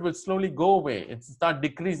 discomfort will slowly go away. It start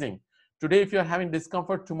decreasing. Today, if you're having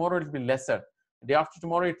discomfort, tomorrow it will be lesser. The day after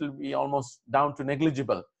tomorrow, it will be almost down to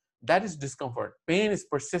negligible. That is discomfort. Pain is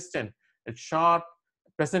persistent. It's sharp,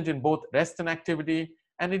 present in both rest and activity,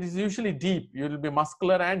 and it is usually deep. You will be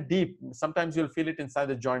muscular and deep. Sometimes you'll feel it inside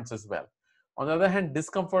the joints as well. On the other hand,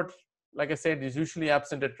 discomfort, like I said, is usually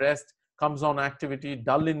absent at rest, comes on activity,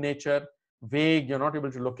 dull in nature, vague, you're not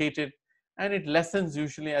able to locate it, and it lessens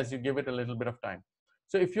usually as you give it a little bit of time.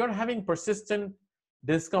 So if you're having persistent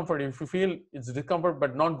discomfort, if you feel it's discomfort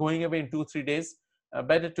but not going away in 2-3 days,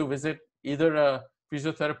 better to visit either a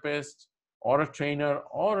physiotherapist or a trainer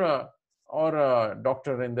or a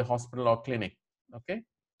doctor in the hospital or clinic. Okay,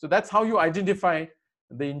 so that's how you identify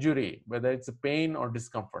the injury, whether it's a pain or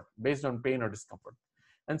discomfort, based on pain or discomfort.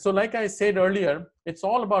 And so, like I said earlier, it's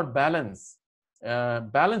all about balance.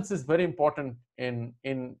 Balance is very important in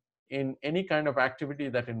any kind of activity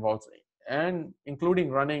that involves, and including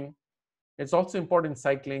running. It's also important in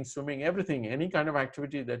cycling, swimming, everything, any kind of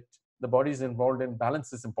activity that the body is involved in,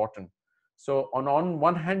 balance is important. So on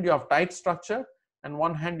one hand, you have tight structure, and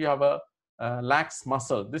one hand you have a lax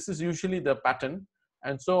muscle. This is usually the pattern.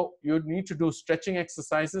 And so you need to do stretching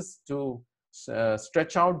exercises to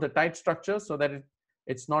stretch out the tight structure so that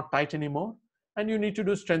it's not tight anymore. And you need to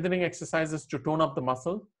do strengthening exercises to tone up the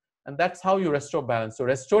muscle. And that's how you restore balance. So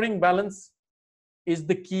restoring balance is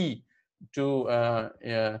the key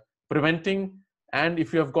to preventing, and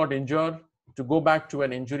if you have got injured, to go back to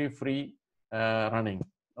an injury-free running.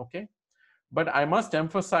 Okay, but I must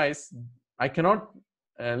emphasize, I cannot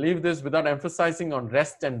leave this without emphasizing on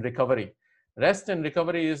rest and recovery. Rest and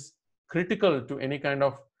recovery is critical to any kind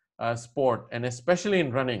of sport, and especially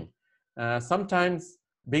in running. Sometimes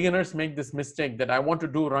beginners make this mistake that I want to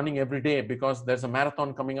do running every day because there's a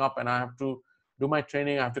marathon coming up and I have to do my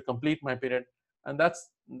training, I have to complete my period. And that's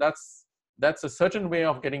a certain way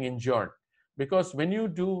of getting injured, because when you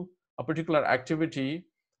do a particular activity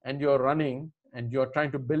and you're running and you're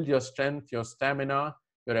trying to build your strength, your stamina,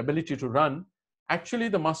 your ability to run, actually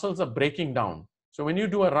the muscles are breaking down. So when you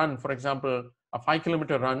do a run, for example, a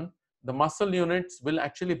 5-kilometer run, the muscle units will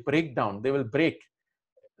actually break down. They will break.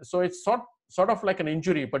 So it's sort of like an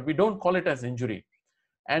injury, but we don't call it as injury.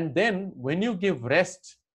 And then when you give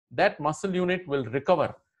rest, that muscle unit will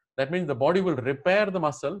recover. That means the body will repair the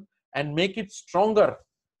muscle and make it stronger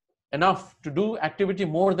enough to do activity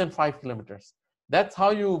more than 5 kilometers. That's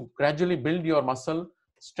how you gradually build your muscle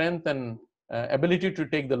strength and ability to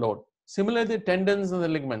take the load. Similarly, the tendons and the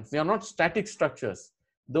ligaments, they are not static structures.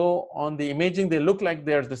 Though on the imaging, they look like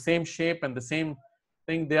they're the same shape and the same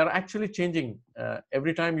thing, they are actually changing.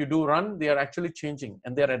 Every time you do run, they are actually changing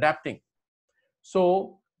and they're adapting.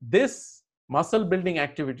 So this muscle building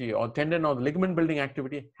activity or tendon or ligament building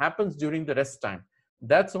activity happens during the rest time.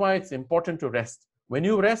 That's why it's important to rest. When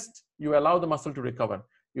you rest, you allow the muscle to recover.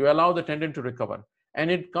 You allow the tendon to recover. And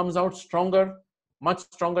it comes out stronger, much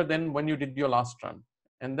stronger than when you did your last run.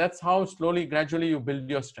 And that's how slowly, gradually you build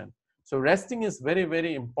your strength. So resting is very,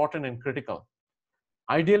 very important and critical.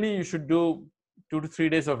 Ideally, you should do 2 to 3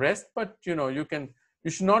 days of rest, but you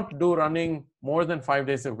should not do running more than 5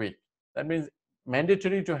 days a week. That means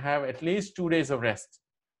mandatory to have at least 2 days of rest.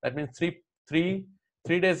 That means three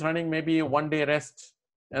days running, maybe 1 day rest,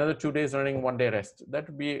 another 2 days running, 1 day rest. That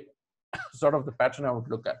would be sort of the pattern I would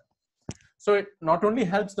look at. So it not only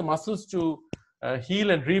helps the muscles to heal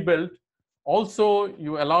and rebuild, also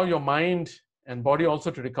you allow your mind and body also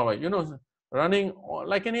to recover. Running,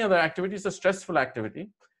 like any other activity, is a stressful activity.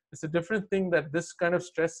 It's a different thing that this kind of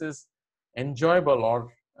stress is enjoyable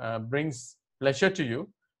or brings pleasure to you,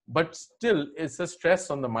 but still it's a stress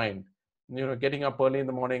on the mind. Getting up early in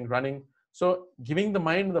the morning, running. So giving the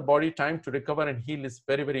mind and the body time to recover and heal is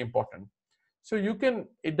very, very important. So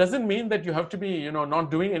it doesn't mean that you have to be,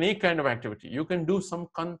 not doing any kind of activity. You can do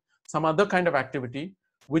some other kind of activity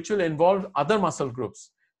which will involve other muscle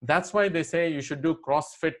groups. That's why they say you should do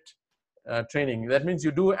CrossFit training. That means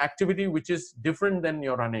you do activity which is different than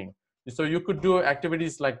your running. So you could do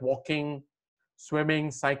activities like walking,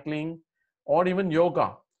 swimming, cycling, or even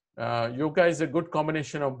yoga. Yoga is a good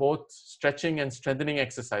combination of both stretching and strengthening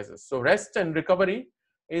exercises. So rest and recovery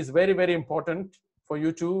is very, very important for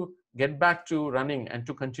you to get back to running and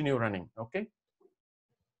to continue running. Okay.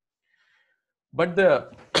 But the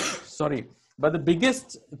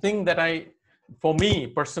biggest thing that for me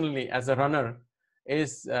personally as a runner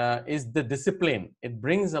is the discipline. It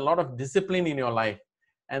brings a lot of discipline in your life,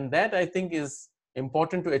 and that I think is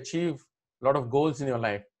important to achieve a lot of goals in your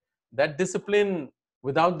life. That discipline,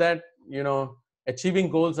 without that, achieving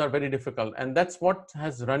goals are very difficult, and that's what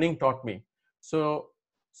has running taught me. So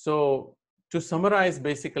to summarize,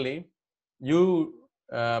 basically, you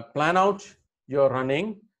plan out your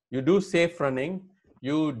running, you do safe running,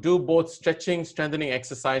 you do both stretching, strengthening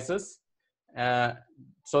exercises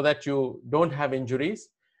so that you don't have injuries.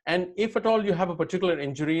 And if at all you have a particular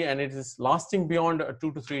injury and it is lasting beyond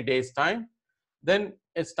 2 to 3 days time, then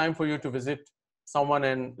it's time for you to visit someone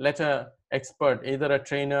and let an expert, either a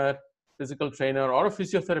trainer, physical trainer, or a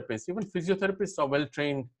physiotherapist. Even physiotherapists are well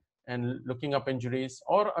trained and looking up injuries,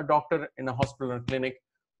 or a doctor in a hospital or clinic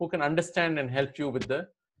who can understand and help you with the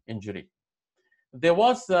injury. There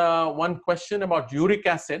was one question about uric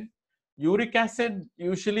acid. Uric acid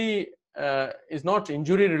usually is not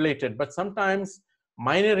injury related, but sometimes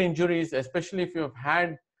minor injuries, especially if you have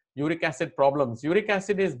had uric acid problems. Uric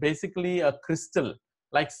acid is basically a crystal,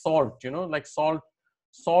 like salt, like salt.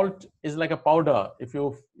 Salt is like a powder. If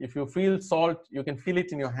you feel salt, you can feel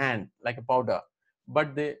it in your hand like a powder.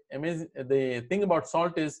 But the thing about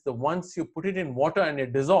salt is that once you put it in water and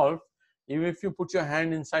it dissolves, even if you put your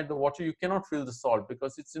hand inside the water, you cannot feel the salt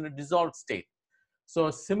because it's in a dissolved state. So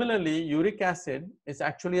similarly, uric acid is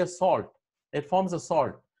actually a salt. It forms a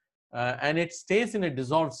salt and it stays in a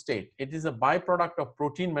dissolved state. It is a byproduct of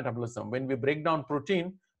protein metabolism. When we break down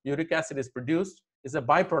protein, uric acid is produced. It's a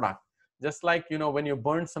byproduct. Just like, when you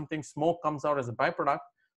burn something, smoke comes out as a byproduct.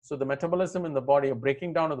 So the metabolism in the body of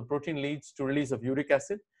breaking down of the protein leads to release of uric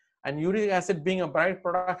acid. And uric acid, being a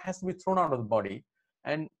byproduct, has to be thrown out of the body.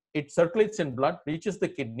 And it circulates in blood, reaches the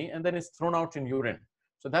kidney, and then is thrown out in urine.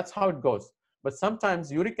 So that's how it goes. But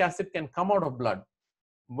sometimes uric acid can come out of blood.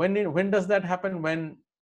 When does that happen? When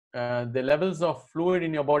the levels of fluid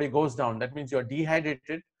in your body goes down. That means you're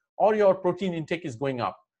dehydrated or your protein intake is going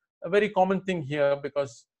up. A very common thing here,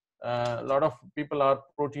 because a lot of people are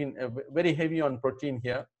very heavy on protein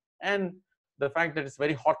here. And the fact that it's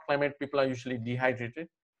very hot climate, people are usually dehydrated.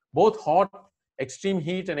 Both hot, extreme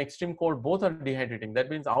heat and extreme cold, both are dehydrating. That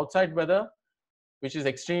means outside weather, which is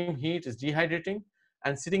extreme heat, is dehydrating,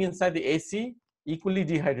 and sitting inside the AC, equally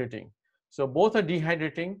dehydrating. So both are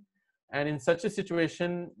dehydrating. And in such a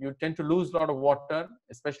situation, you tend to lose a lot of water,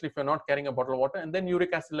 especially if you're not carrying a bottle of water. And then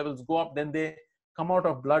uric acid levels go up. Then they come out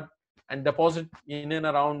of blood and deposit in and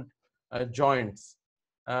around joints.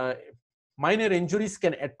 Minor injuries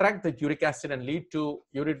can attract the uric acid and lead to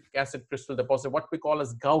uric acid crystal deposit, what we call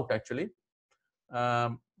as gout actually.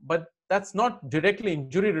 But that's not directly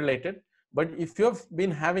injury related. But if you've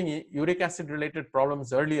been having uric acid related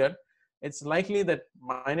problems earlier, it's likely that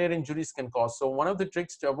minor injuries can cause. So one of the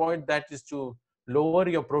tricks to avoid that is to lower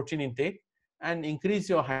your protein intake and increase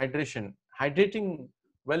your hydration. Hydrating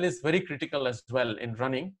well is very critical as well in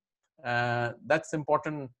running. That's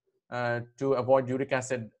important to avoid uric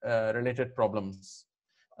acid related problems.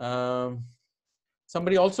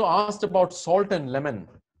 Somebody also asked about salt and lemon.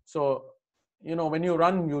 So, you know, when you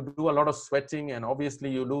run, you do a lot of sweating and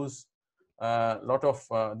obviously you lose a lot of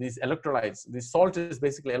these electrolytes. The salt is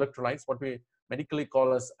basically electrolytes, what we medically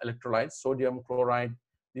call as electrolytes, sodium, chloride.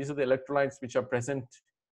 These are the electrolytes which are present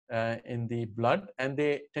in the blood, and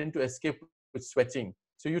they tend to escape with sweating.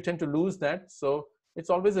 So you tend to lose that. So it's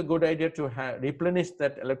always a good idea to replenish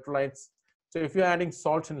that electrolytes. So if you're adding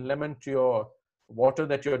salt and lemon to your water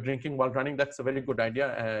that you're drinking while running, that's a very good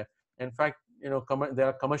idea. In fact, you know, there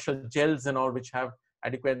are commercial gels and all which have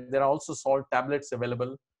adequate. There are also salt tablets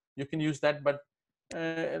available. You can use that, but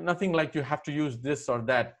nothing like you have to use this or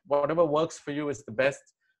that. Whatever works for you is the best.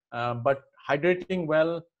 But hydrating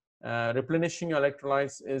well, replenishing your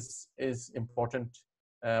electrolytes is important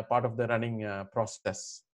part of the running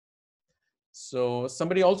process. So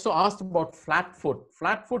somebody also asked about flat foot.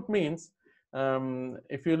 Flat foot means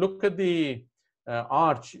if you look at the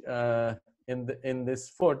arch in this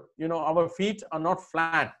foot, you know, our feet are not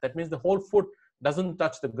flat. That means the whole foot doesn't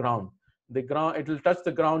touch the ground. It will touch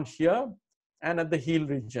the ground here and at the heel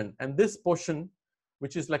region, and this portion,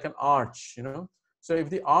 which is like an arch, you know. So if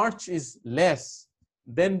the arch is less,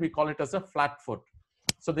 then we call it as a flat foot.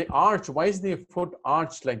 So the arch, why is the foot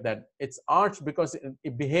arched like that? It's arched because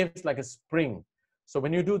it behaves like a spring. So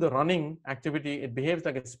when you do the running activity, it behaves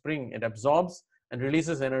like a spring. It absorbs and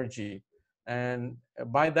releases energy, and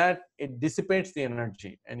by that it dissipates the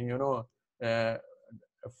energy. And you know,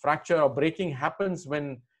 fracture or breaking happens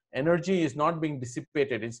when energy is not being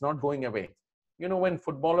dissipated. It's not going away. You know, when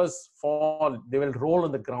footballers fall, they will roll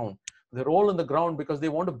on the ground. They roll on the ground because they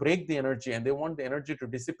want to break the energy and they want the energy to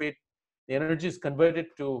dissipate. The energy is converted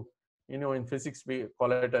to, you know, in physics we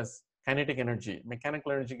call it as kinetic energy.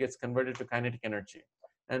 Mechanical energy gets converted to kinetic energy.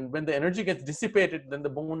 And when the energy gets dissipated, then the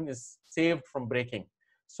bone is saved from breaking.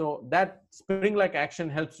 So that spring-like action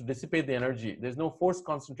helps to dissipate the energy. There's no force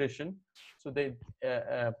concentration, so they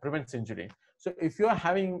prevents injury. So if you're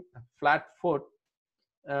having a flat foot,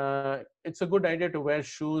 it's a good idea to wear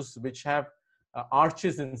shoes which have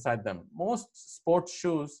arches inside them. Most sports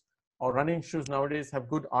shoes or running shoes nowadays have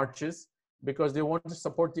good arches because they want to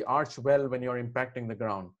support the arch well when you're impacting the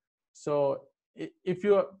ground. So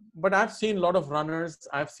but I've seen a lot of runners,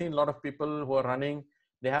 I've seen a lot of people who are running,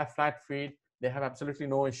 they have flat feet, they have absolutely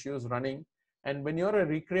no issues running. And when you're a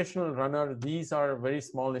recreational runner, these are very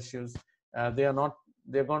small issues. They are not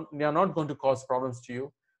going to cause problems to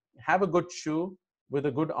you. Have a good shoe with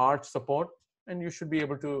a good arch support, and you should be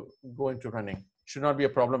able to go into running. Should not be a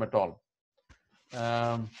problem at all.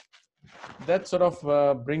 That sort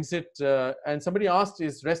of brings it. And somebody asked,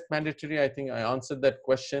 is rest mandatory? I think I answered that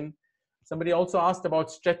question. Somebody also asked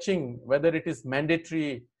about stretching, whether it is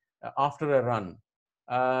mandatory after a run.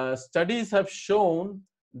 Studies have shown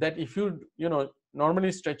that if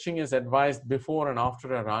normally stretching is advised before and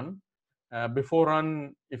after a run. Before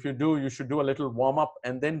run, if you should do a little warm up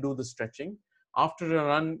and then do the stretching. After a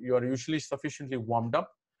run, you are usually sufficiently warmed up.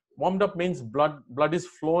 Warmed up means blood is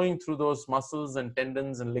flowing through those muscles and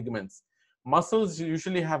tendons and ligaments. Muscles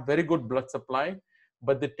usually have very good blood supply,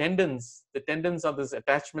 but the tendons are these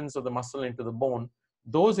attachments of the muscle into the bone.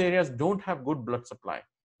 Those areas don't have good blood supply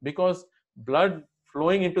because blood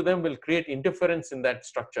flowing into them will create interference in that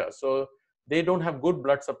structure. So they don't have good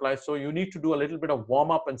blood supply. So you need to do a little bit of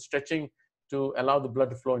warm up and stretching to allow the blood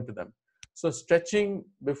to flow into them. So stretching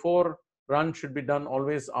before run should be done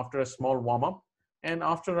always after a small warm up, and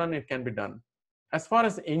after run it can be done. As far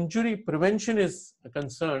as injury prevention is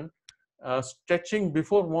concerned, stretching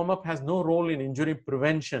before warm up has no role in injury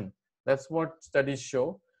prevention. That's what studies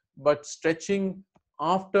show. But stretching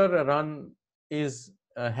after a run is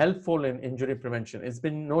helpful in injury prevention. It's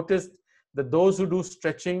been noticed that those who do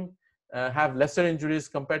stretching have lesser injuries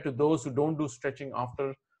compared to those who don't do stretching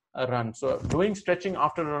after a run. So doing stretching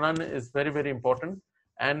after a run is very, very important.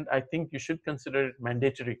 And I think you should consider it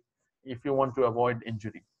mandatory if you want to avoid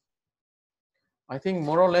injury. I think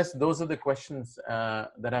more or less those are the questions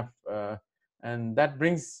that I've, and that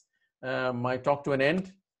brings my talk to an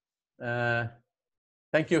end.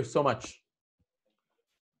 Thank you so much.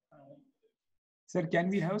 Sir, can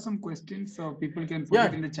we have some questions so people can put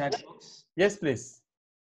it in the chat box? Yes, please.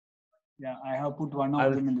 Yeah, I have put one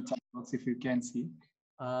of them in the chat box if you can see.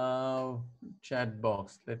 Chat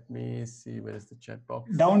box. Let me see. Where is the chat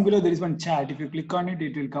box? Down below there is one chat. If you click on it,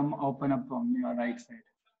 it will come open up on your right side.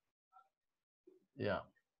 Yeah,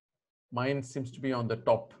 mine seems to be on the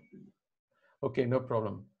top. Okay, no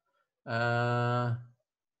problem.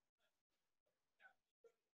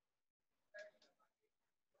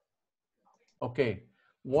 Okay,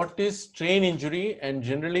 what is strain injury? And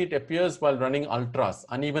generally it appears while running ultras,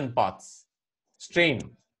 uneven paths.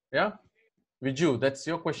 Strain, yeah? Viju, that's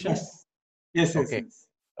your question? Yes. Yes, yes, okay. yes.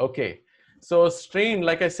 Okay, so strain,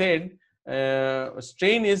 like I said,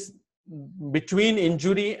 strain is between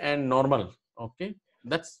injury and normal. Okay,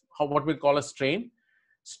 that's what we call a strain.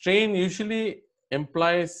 Strain usually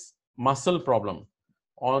implies muscle problem.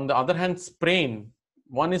 On the other hand, sprain,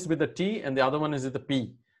 one is with a T and the other one is with a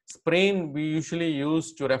P. Sprain we usually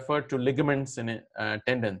use to refer to ligaments and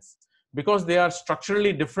tendons. Because they are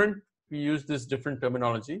structurally different, we use this different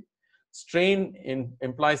terminology. Strain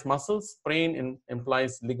implies muscles, sprain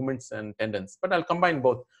implies ligaments and tendons. But I'll combine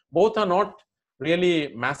both. Both are not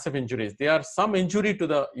really massive injuries. They are some injury to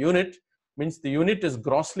the unit, means the unit is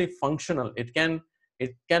grossly functional. It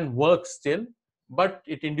can work still, but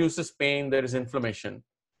it induces pain, there is inflammation.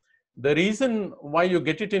 The reason why you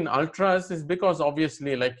get it in ultras is because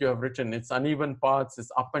obviously, like you have written, it's uneven paths,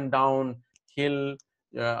 it's up and down, hill,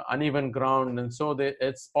 uneven ground, and so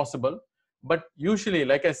it's possible. But usually,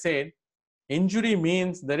 like I said, injury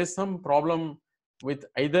means there is some problem with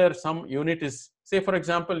either some unit is, say for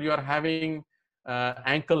example, you are having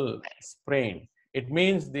ankle sprain. It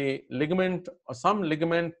means the ligament or some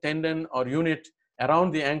ligament, tendon or unit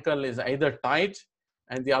around the ankle is either tight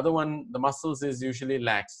and the other one, the muscles is usually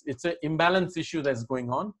lax. It's an imbalance issue that's going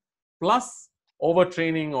on, plus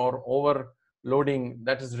overtraining or overloading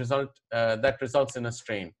that results in a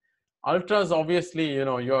strain. Ultras, obviously,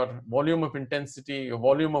 your volume of intensity, your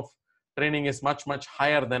volume of training is much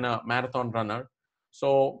higher than a marathon runner.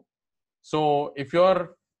 So if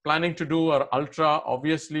you're planning to do an ultra,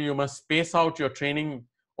 obviously you must space out your training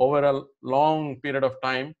over a long period of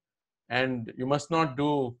time, and you must not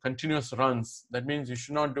do continuous runs. That means you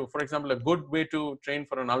should not do, for example, a good way to train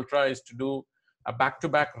for an ultra is to do a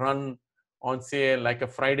back-to-back run on, say, like a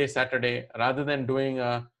Friday, Saturday, rather than doing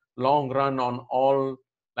a long run on all,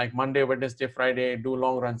 like Monday, Wednesday, Friday, do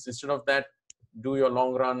long runs. Instead of that, do your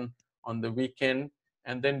long run on the weekend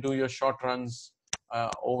and then do your short runs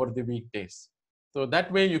over the weekdays. So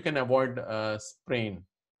that way you can avoid sprain.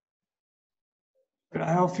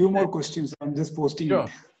 I have a few more questions. I'm just posting it.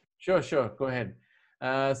 Sure. Go ahead.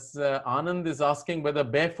 Anand is asking whether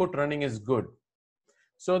barefoot running is good.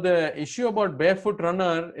 So the issue about barefoot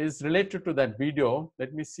runner is related to that video.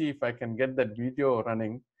 Let me see if I can get that video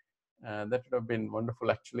running. That would have been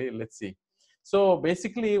wonderful, actually. Let's see. So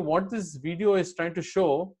basically what this video is trying to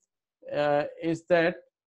show is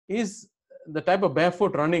the type of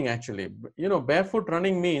barefoot running, actually. Barefoot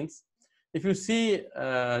running means if you see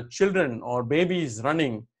children or babies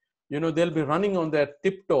running, they'll be running on their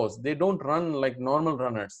tiptoes. They don't run like normal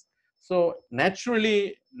runners. So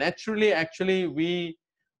naturally, actually, we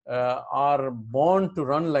are born to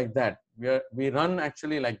run like that. We run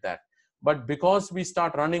actually like that. But because we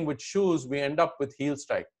start running with shoes, we end up with heel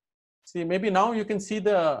strike. See, maybe now you can see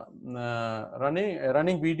the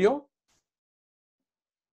running video.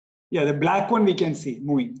 Yeah, the black one we can see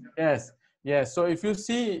moving. Yes. So if you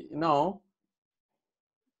see now,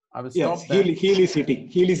 I will stop that. Heel is sitting.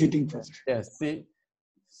 Heel is sitting first. Yes. See.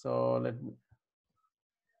 So let me.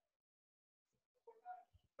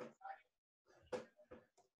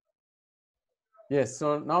 Yes.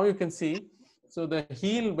 So now you can see. So the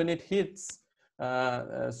heel, when it hits,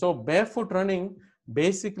 so barefoot running,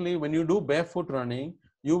 basically when you do barefoot running,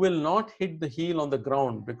 you will not hit the heel on the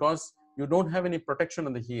ground because you don't have any protection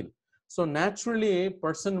on the heel. So naturally, a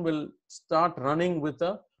person will start running with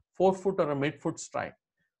a forefoot or a midfoot strike.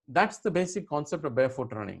 That's the basic concept of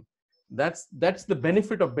barefoot running. That's the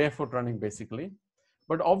benefit of barefoot running, basically.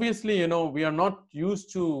 But obviously, we are not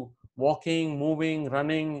used to walking, moving,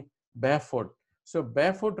 running barefoot. So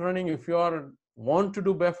barefoot running, if you want to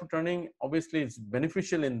do barefoot running, obviously it's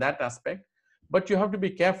beneficial in that aspect. But you have to be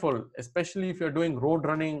careful, especially if you're doing road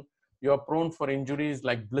running. You're prone for injuries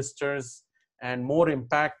like blisters and more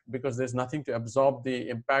impact because there's nothing to absorb the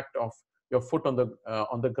impact of your foot on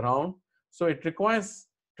the ground. So it requires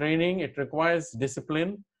training, it requires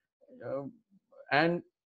discipline. and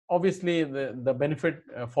obviously the benefit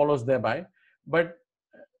follows thereby. But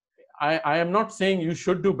I am not saying you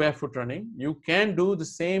should do barefoot running. You can do the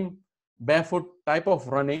same barefoot type of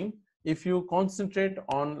running if you concentrate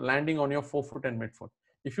on landing on your forefoot and midfoot.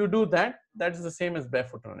 If you do that, that is the same as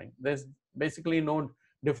barefoot running. There's basically no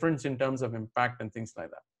difference in terms of impact and things like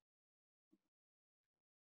that.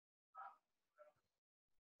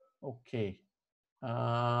 Okay.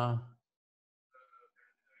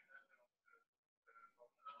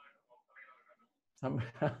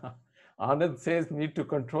 Anand says need to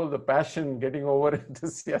control the passion, getting over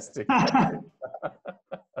enthusiastic.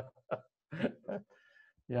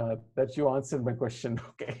 Yeah, that you answered my question.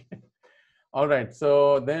 Okay. All right.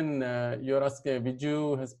 So then you're asking,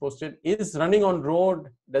 Viju has posted, is running on road,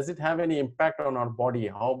 does it have any impact on our body?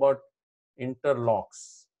 How about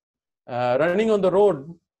interlocks? Running on the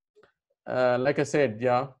road, like I said,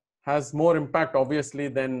 yeah, has more impact obviously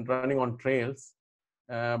than running on trails.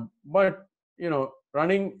 But you know,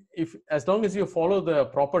 running, if as long as you follow the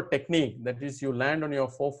proper technique, that is you land on your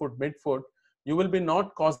forefoot, midfoot, you will be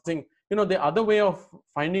not causing, you know, the other way of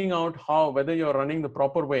finding out how whether you're running the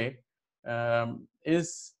proper way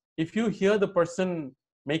is if you hear the person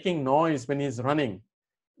making noise when he's running,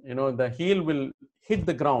 you know, the heel will hit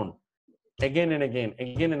the ground again and again,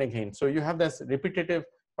 again and again. So you have this repetitive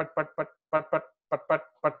pat pat pat pat pat pat pat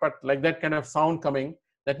pat pat, like that kind of sound coming.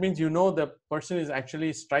 That means you know the person is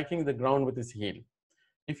actually striking the ground with his heel.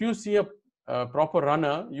 If you see a proper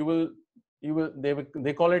runner,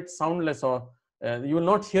 they call it soundless, or you will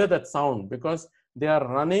not hear that sound because they are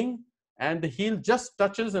running and the heel just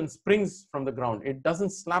touches and springs from the ground. It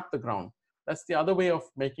doesn't slap the ground. That's the other way of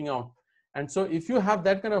making out. And so if you have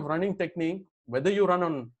that kind of running technique, whether you run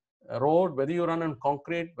on a road, whether you run on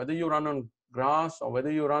concrete, whether you run on grass, or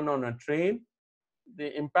whether you run on a trail,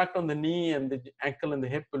 the impact on the knee and the ankle and the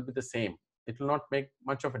hip will be the same. It will not make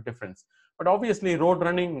much of a difference. But obviously road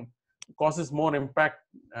running causes more impact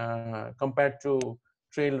compared to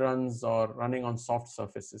trail runs or running on soft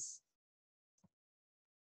surfaces.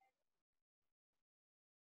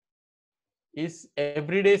 Is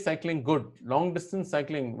everyday cycling good? Long distance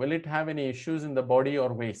cycling, will it have any issues in the body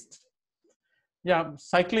or waist? Yeah,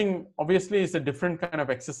 cycling obviously is a different kind of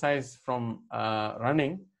exercise from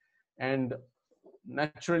running, and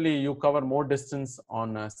naturally you cover more distance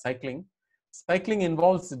on cycling. Cycling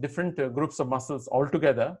involves different groups of muscles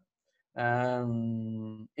altogether.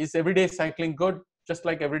 Is everyday cycling good? Just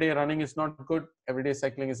like everyday running is not good, everyday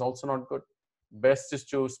cycling is also not good. Best is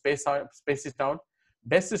to space it out.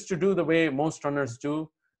 Best is to do the way most runners do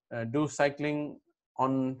cycling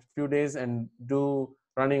on few days and do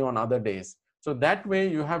running on other days. So that way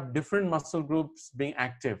you have different muscle groups being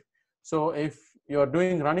active. So if you're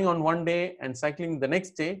doing running on one day and cycling the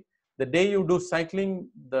next day, the day you do cycling,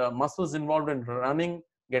 the muscles involved in running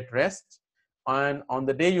get rest. And on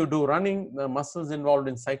the day you do running, the muscles involved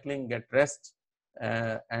in cycling get rest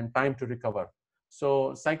and time to recover.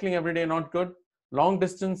 So cycling every day, not good. Long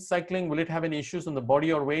distance cycling, will it have any issues on the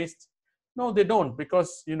body or waist? No, they don't,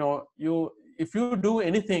 because you know, if you do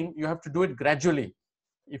anything, you have to do it gradually.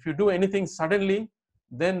 If you do anything suddenly,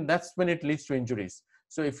 then that's when it leads to injuries.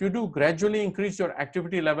 So if you do gradually increase your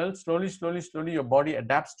activity level, slowly, your body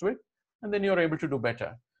adapts to it, and then you're able to do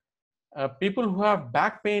better. People who have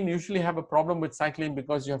back pain usually have a problem with cycling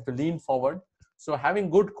because you have to lean forward. So having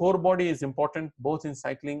good core body is important both in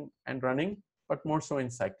cycling and running, but more so in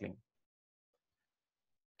cycling.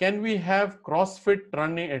 Can we have CrossFit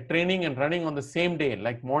training and running on the same day,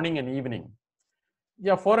 like morning and evening?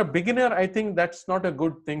 Yeah, for a beginner, I think that's not a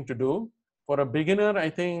good thing to do. For a beginner, I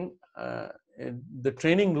think the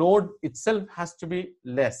training load itself has to be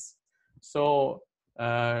less. So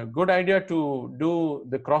good idea to do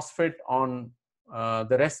the CrossFit on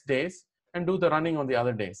the rest days and do the running on the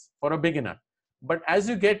other days for a beginner. But as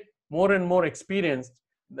you get more and more experienced,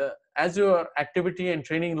 as your activity and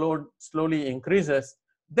training load slowly increases,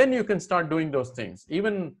 then you can start doing those things.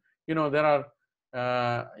 Even, you know, there are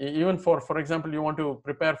even for example, you want to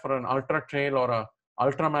prepare for an ultra trail or a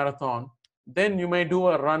ultra marathon, then you may do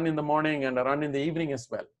a run in the morning and a run in the evening as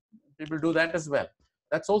well. People do that as well.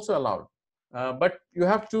 That's also allowed. But you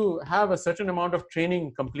have to have a certain amount of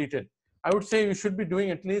training completed. I would say you should be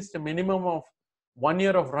doing at least a minimum of 1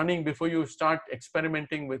 year of running before you start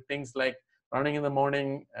experimenting with things like running in the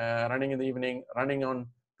morning, running in the evening, running on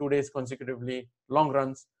 2 days consecutively, long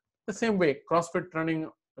runs. The same way, CrossFit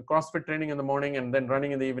training in the morning and then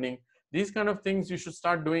running in the evening. These kind of things you should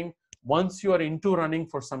start doing once you are into running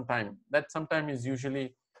for some time. That sometime is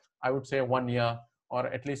usually, I would say, 1 year, or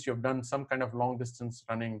at least you've done some kind of long distance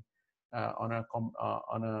running on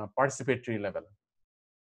a participatory level.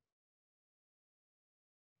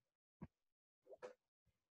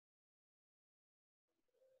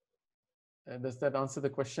 Does that answer the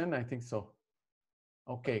question? I think so.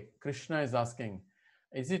 Okay, Krishna is asking,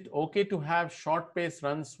 is it okay to have short pace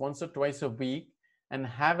runs once or twice a week and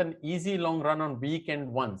have an easy long run on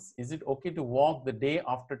weekend once? Is it okay to walk the day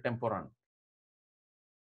after tempo run?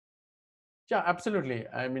 Yeah, absolutely.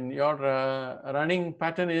 I mean, your running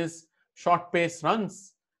pattern is short pace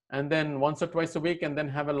runs and then once or twice a week and then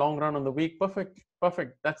have a long run on the week. Perfect.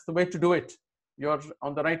 Perfect. That's the way to do it. You're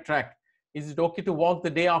on the right track. Is it okay to walk the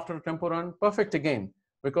day after a tempo run? Perfect again,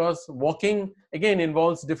 because walking again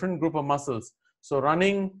involves different group of muscles. So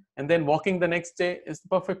running and then walking the next day is the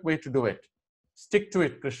perfect way to do it. Stick to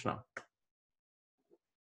it, Krishna.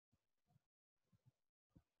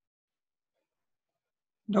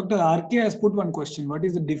 Dr. RK has put one question. What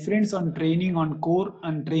is the difference on training on core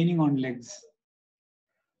and training on legs?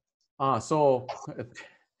 So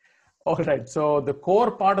all right. So the core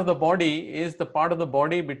part of the body is the part of the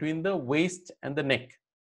body between the waist and the neck.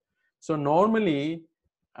 So normally,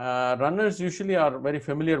 runners usually are very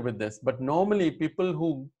familiar with this, but normally people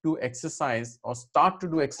who do exercise or start to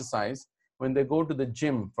do exercise when they go to the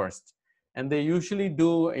gym first, and they usually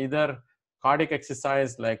do either cardiac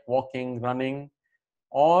exercise like walking, running,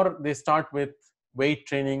 or they start with weight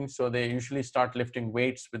training. So they usually start lifting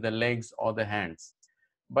weights with the legs or the hands.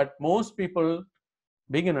 But most people,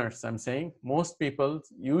 beginners, I'm saying, most people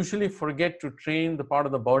usually forget to train the part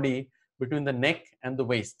of the body between the neck and the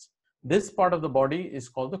waist. This part of the body is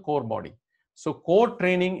called the core body. So core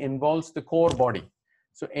training involves the core body.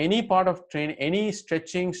 So any part of training, any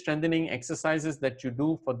stretching, strengthening exercises that you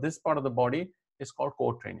do for this part of the body is called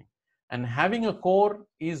core training. And having a core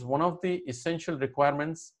is one of the essential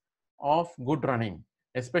requirements of good running,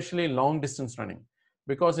 especially long distance running.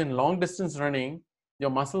 Because in long distance running, your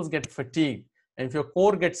muscles get fatigued. And if your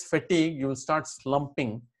core gets fatigued, you will start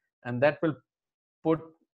slumping, and that will put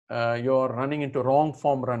your running into wrong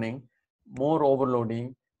form running, more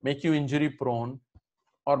overloading, make you injury prone,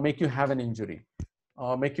 or make you have an injury,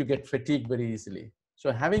 or make you get fatigued very easily.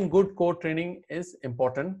 So having good core training is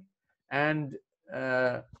important. And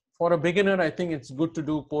for a beginner, I think it's good to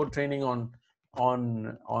do core training on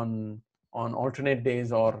alternate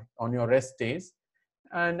days or on your rest days.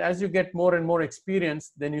 And as you get more and more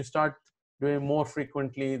experience, then you start doing more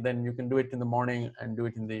frequently. Then you can do it in the morning and do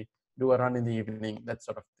a run in the evening, that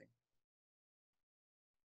sort of thing.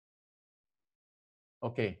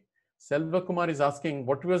 Okay. Selva Kumar is asking,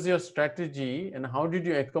 what was your strategy and how did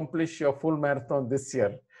you accomplish your full marathon this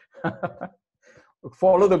year?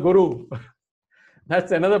 Follow the guru.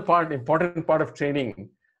 That's another important part of training.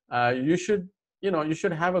 You should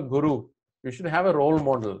have a guru. You should have a role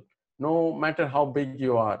model. No matter how big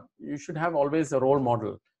you are, you should have always a role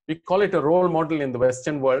model. We call it a role model in the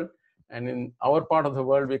Western world, and in our part of the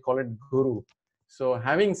world, we call it guru. So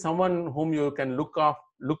having someone whom you can look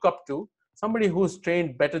up to, somebody who's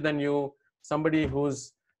trained better than you, somebody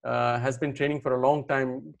who's has been training for a long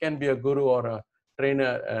time, can be a guru or a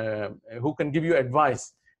trainer who can give you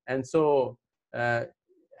advice. And so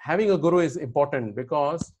having a guru is important,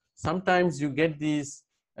 because sometimes you get these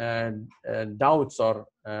doubts or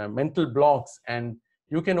mental blocks, and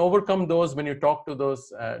you can overcome those when you talk to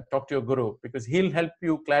your guru, because he'll help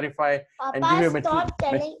you clarify and give you a mental. Stop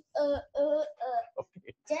telling.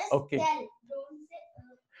 Okay. Just Okay. tell.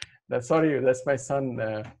 Don't say. Sorry, that's my son.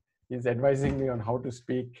 He's advising me on how to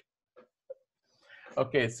speak.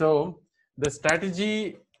 Okay, so the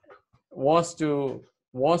strategy was to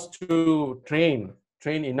train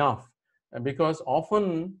enough, because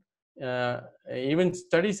often even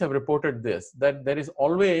studies have reported this, that there is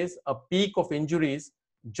always a peak of injuries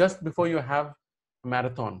just before you have a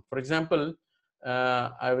marathon. For example,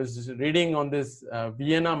 I was reading on this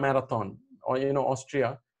Vienna marathon, or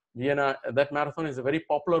Austria, Vienna. That marathon is a very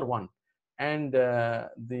popular one, and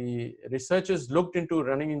the researchers looked into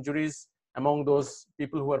running injuries among those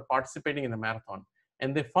people who were participating in the marathon,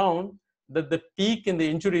 and they found that the peak in the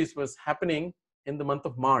injuries was happening in the month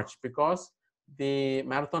of March, because the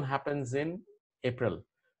marathon happens in April.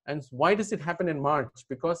 And why does it happen in March?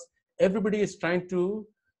 Because everybody is trying to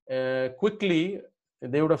quickly,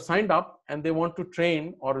 they would have signed up and they want to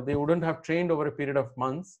train, or they wouldn't have trained over a period of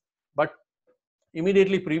months, but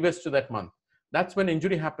immediately previous to that month, that's when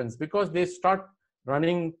injury happens, because they start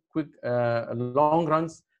running quick long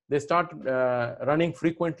runs, they start running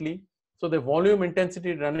frequently. So the volume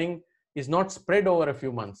intensity running is not spread over a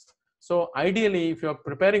few months. So ideally, if you're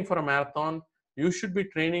preparing for a marathon, you should be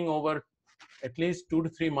training over at least 2 to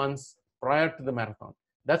 3 months prior to the marathon.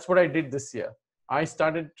 That's what I did this year. I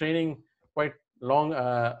started training quite long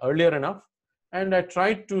earlier enough, and I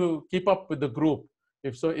tried to keep up with the group.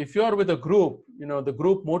 If you are with a group, the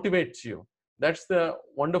group motivates you. That's the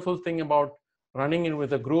wonderful thing about running in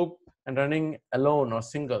with a group and running alone or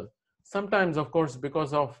single. Sometimes, of course,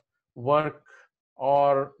 because of work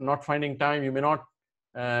or not finding time, you may not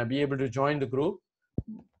be able to join the group.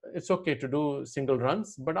 It's okay to do single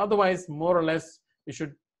runs, but otherwise, more or less, you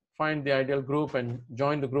should find the ideal group and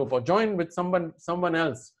join the group, or join with someone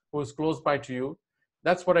else who is close by to you.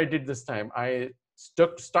 That's what I did this time. I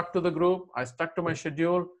stuck to the group. I stuck to my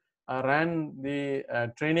schedule. I ran the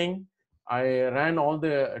training. I ran all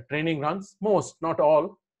the training runs, most, not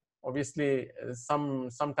all. Obviously,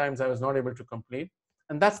 sometimes I was not able to complete.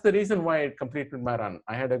 And that's the reason why I completed my run.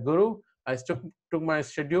 I had a guru. I took my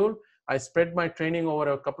schedule. I spread my training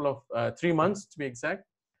over a couple of 3 months to be exact.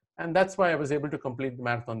 And that's why I was able to complete the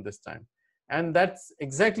marathon this time. And that's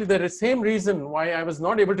exactly the same reason why I was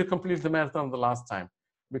not able to complete the marathon the last time,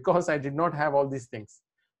 because I did not have all these things.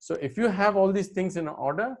 So if you have all these things in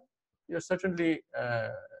order, you're certainly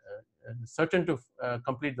certain to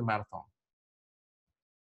complete the marathon.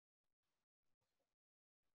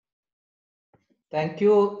 Thank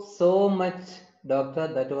you so much, Doctor.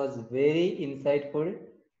 That was very insightful.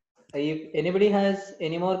 If anybody has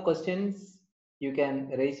any more questions, you can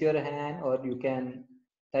raise your hand or you can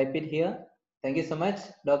type it here. Thank you so much.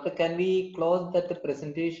 Doctor, can we close that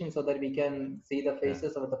presentation so that we can see the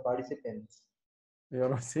faces of the participants?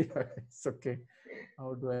 It's okay.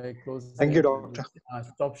 How do I close? Thank you, Doctor.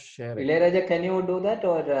 Stop sharing. Ilayaraja, can you do that,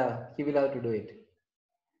 or he will have to do it?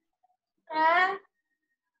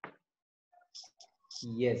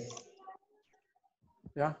 Yes.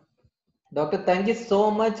 Yeah. Doctor, thank you so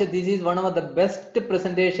much. This is one of the best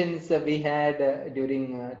presentations we had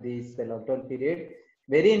during this lockdown period.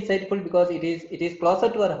 Very insightful, because it is closer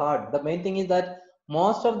to our heart. The main thing is that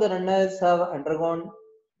most of the runners have undergone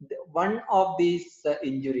one of these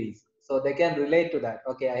injuries, so they can relate to that.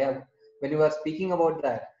 Okay, when you were speaking about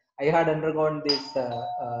that, I had undergone this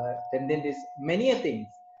tendinitis, many things,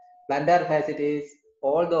 plantar fasciitis,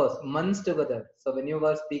 all those months together. So when you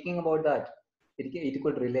were speaking about that, it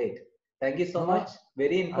could relate. Thank you so much.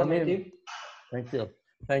 Very informative. Thank you.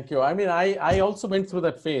 Thank you. I mean, I also went through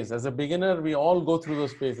that phase. As a beginner, we all go through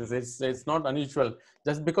those phases. It's not unusual.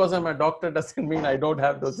 Just because I'm a doctor doesn't mean I don't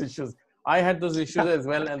have those issues. I had those issues as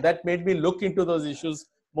well, and that made me look into those issues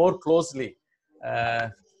more closely.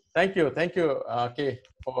 Thank you. Thank you, Kay,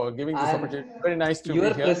 for giving this opportunity. Very nice to be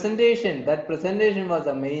here. That presentation was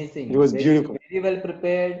amazing. It was beautiful. Very well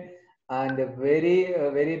prepared and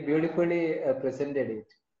very beautifully presented it.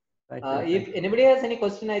 Thank you. If anybody has any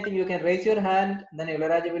question, I think you can raise your hand, then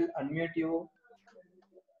Ilayaraja will unmute you.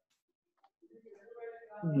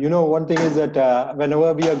 You know, one thing is that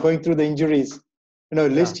whenever we are going through the injuries,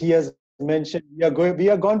 list he has mentioned, we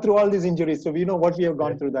are gone through all these injuries, so we know what we have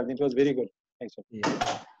gone through. That it was very good. Thanks.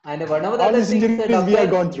 Yeah. And one of the all other these things, injuries we have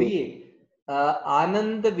gone through.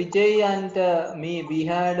 Anand, Vijay, and me, we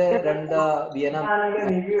had run the Vienna.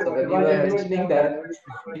 So when you were mentioning that,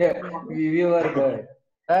 yeah, we were there.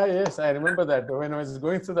 Yes, I remember that. When I was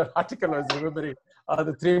going through the article, I was remembering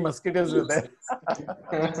the three musketeers were there.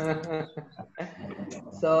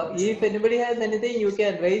 So if anybody has anything, you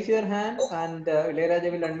can raise your hand and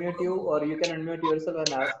Ilayaraja will unmute you, or you can unmute yourself and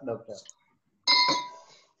ask Doctor.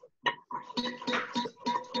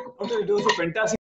 Okay, it was a fantastic